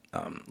know,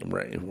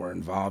 were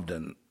involved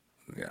in,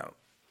 you know,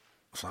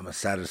 some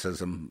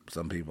asceticism,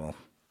 some people.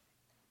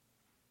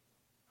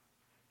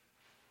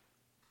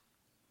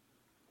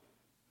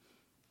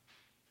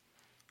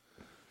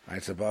 I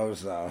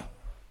suppose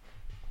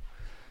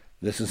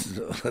this is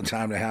the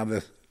time to have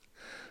this.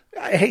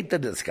 I hate the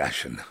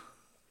discussion.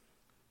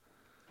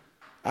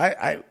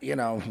 You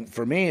know,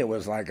 for me, it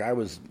was like I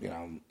was, you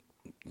know,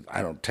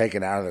 I don't take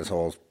it out of this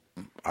whole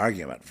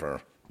argument for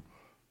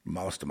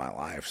most of my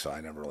life, so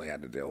I never really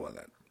had to deal with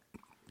it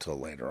until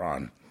later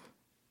on.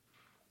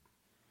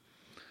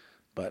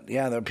 But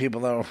yeah, there are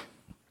people that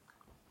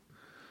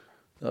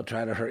they'll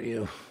try to hurt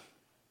you,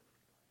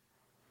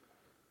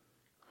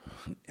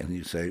 and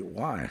you say,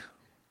 why?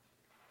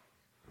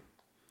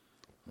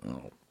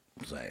 I'll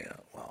say,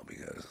 well,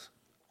 because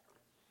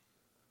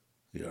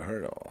you're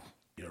hurtable.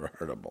 You're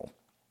hurtable.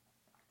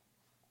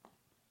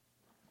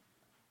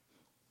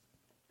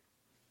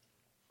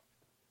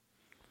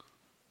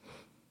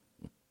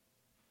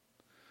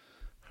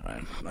 All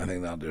right, I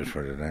think that'll do it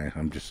for today.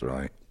 I'm just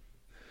really...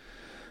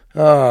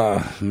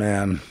 Oh,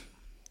 man.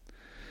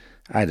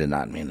 I did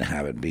not mean to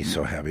have it be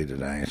so heavy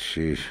today.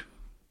 Sheesh.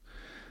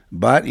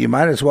 But you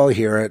might as well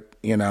hear it,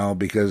 you know,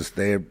 because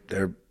they're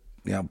you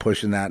know,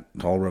 pushing that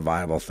whole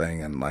revival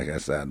thing. And like I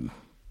said,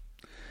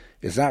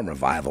 it's not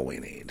revival we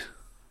need.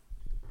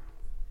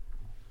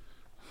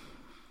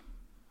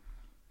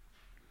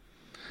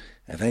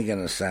 I think in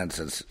a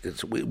sense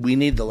we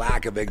need the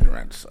lack of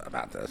ignorance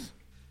about this.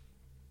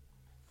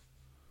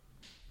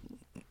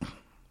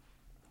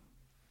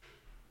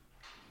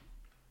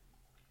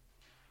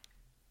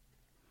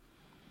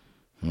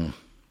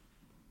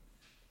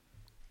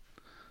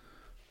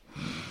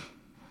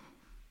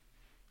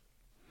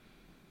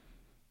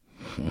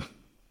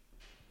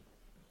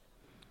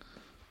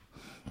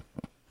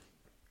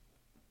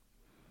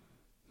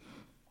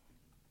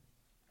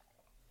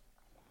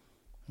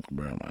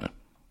 Where am I?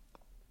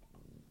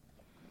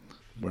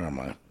 Where am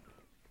I?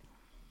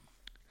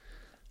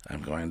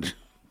 I'm going to...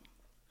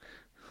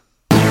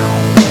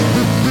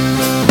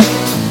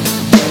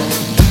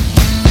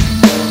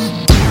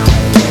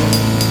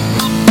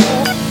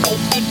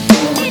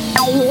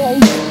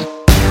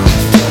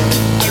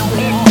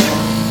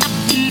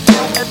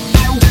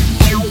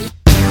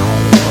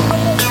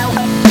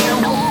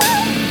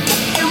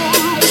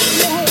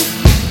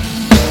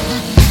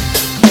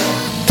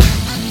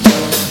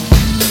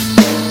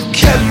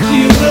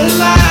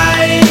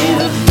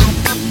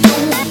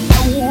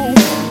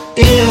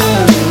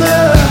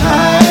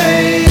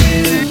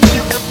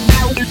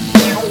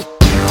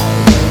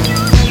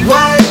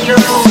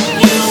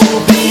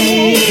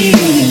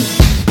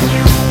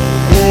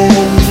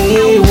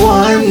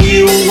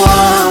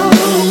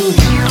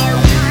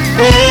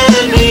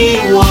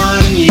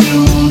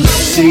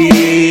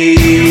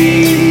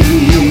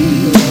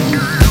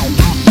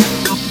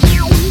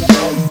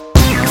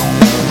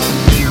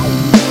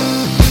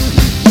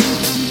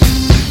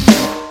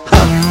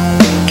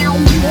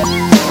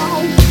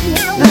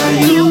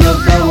 You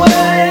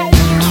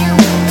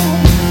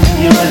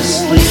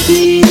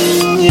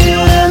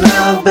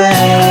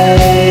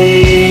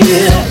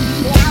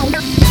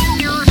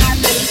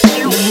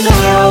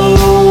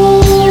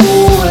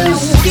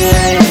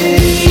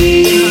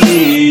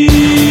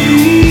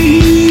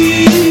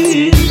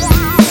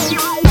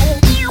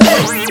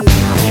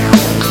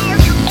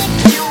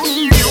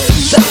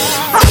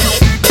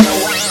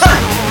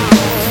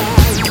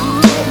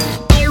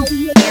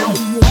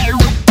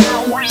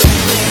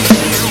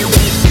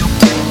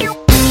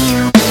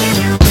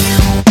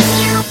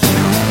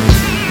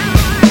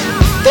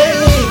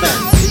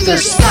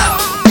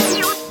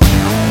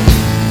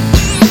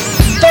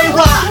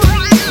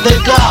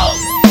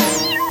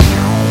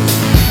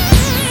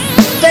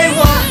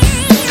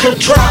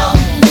control.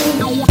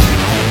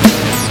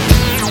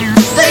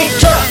 They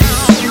took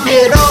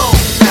it all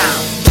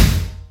now.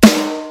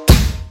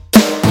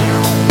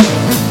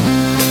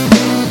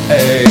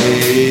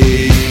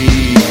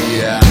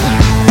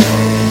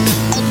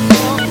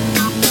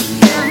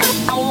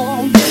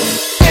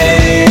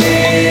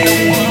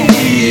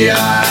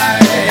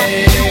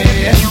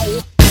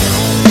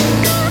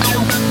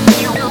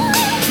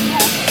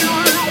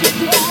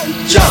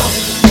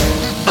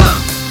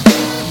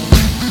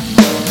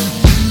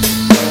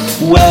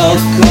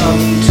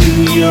 Welcome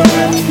to your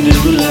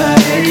new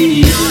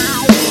life.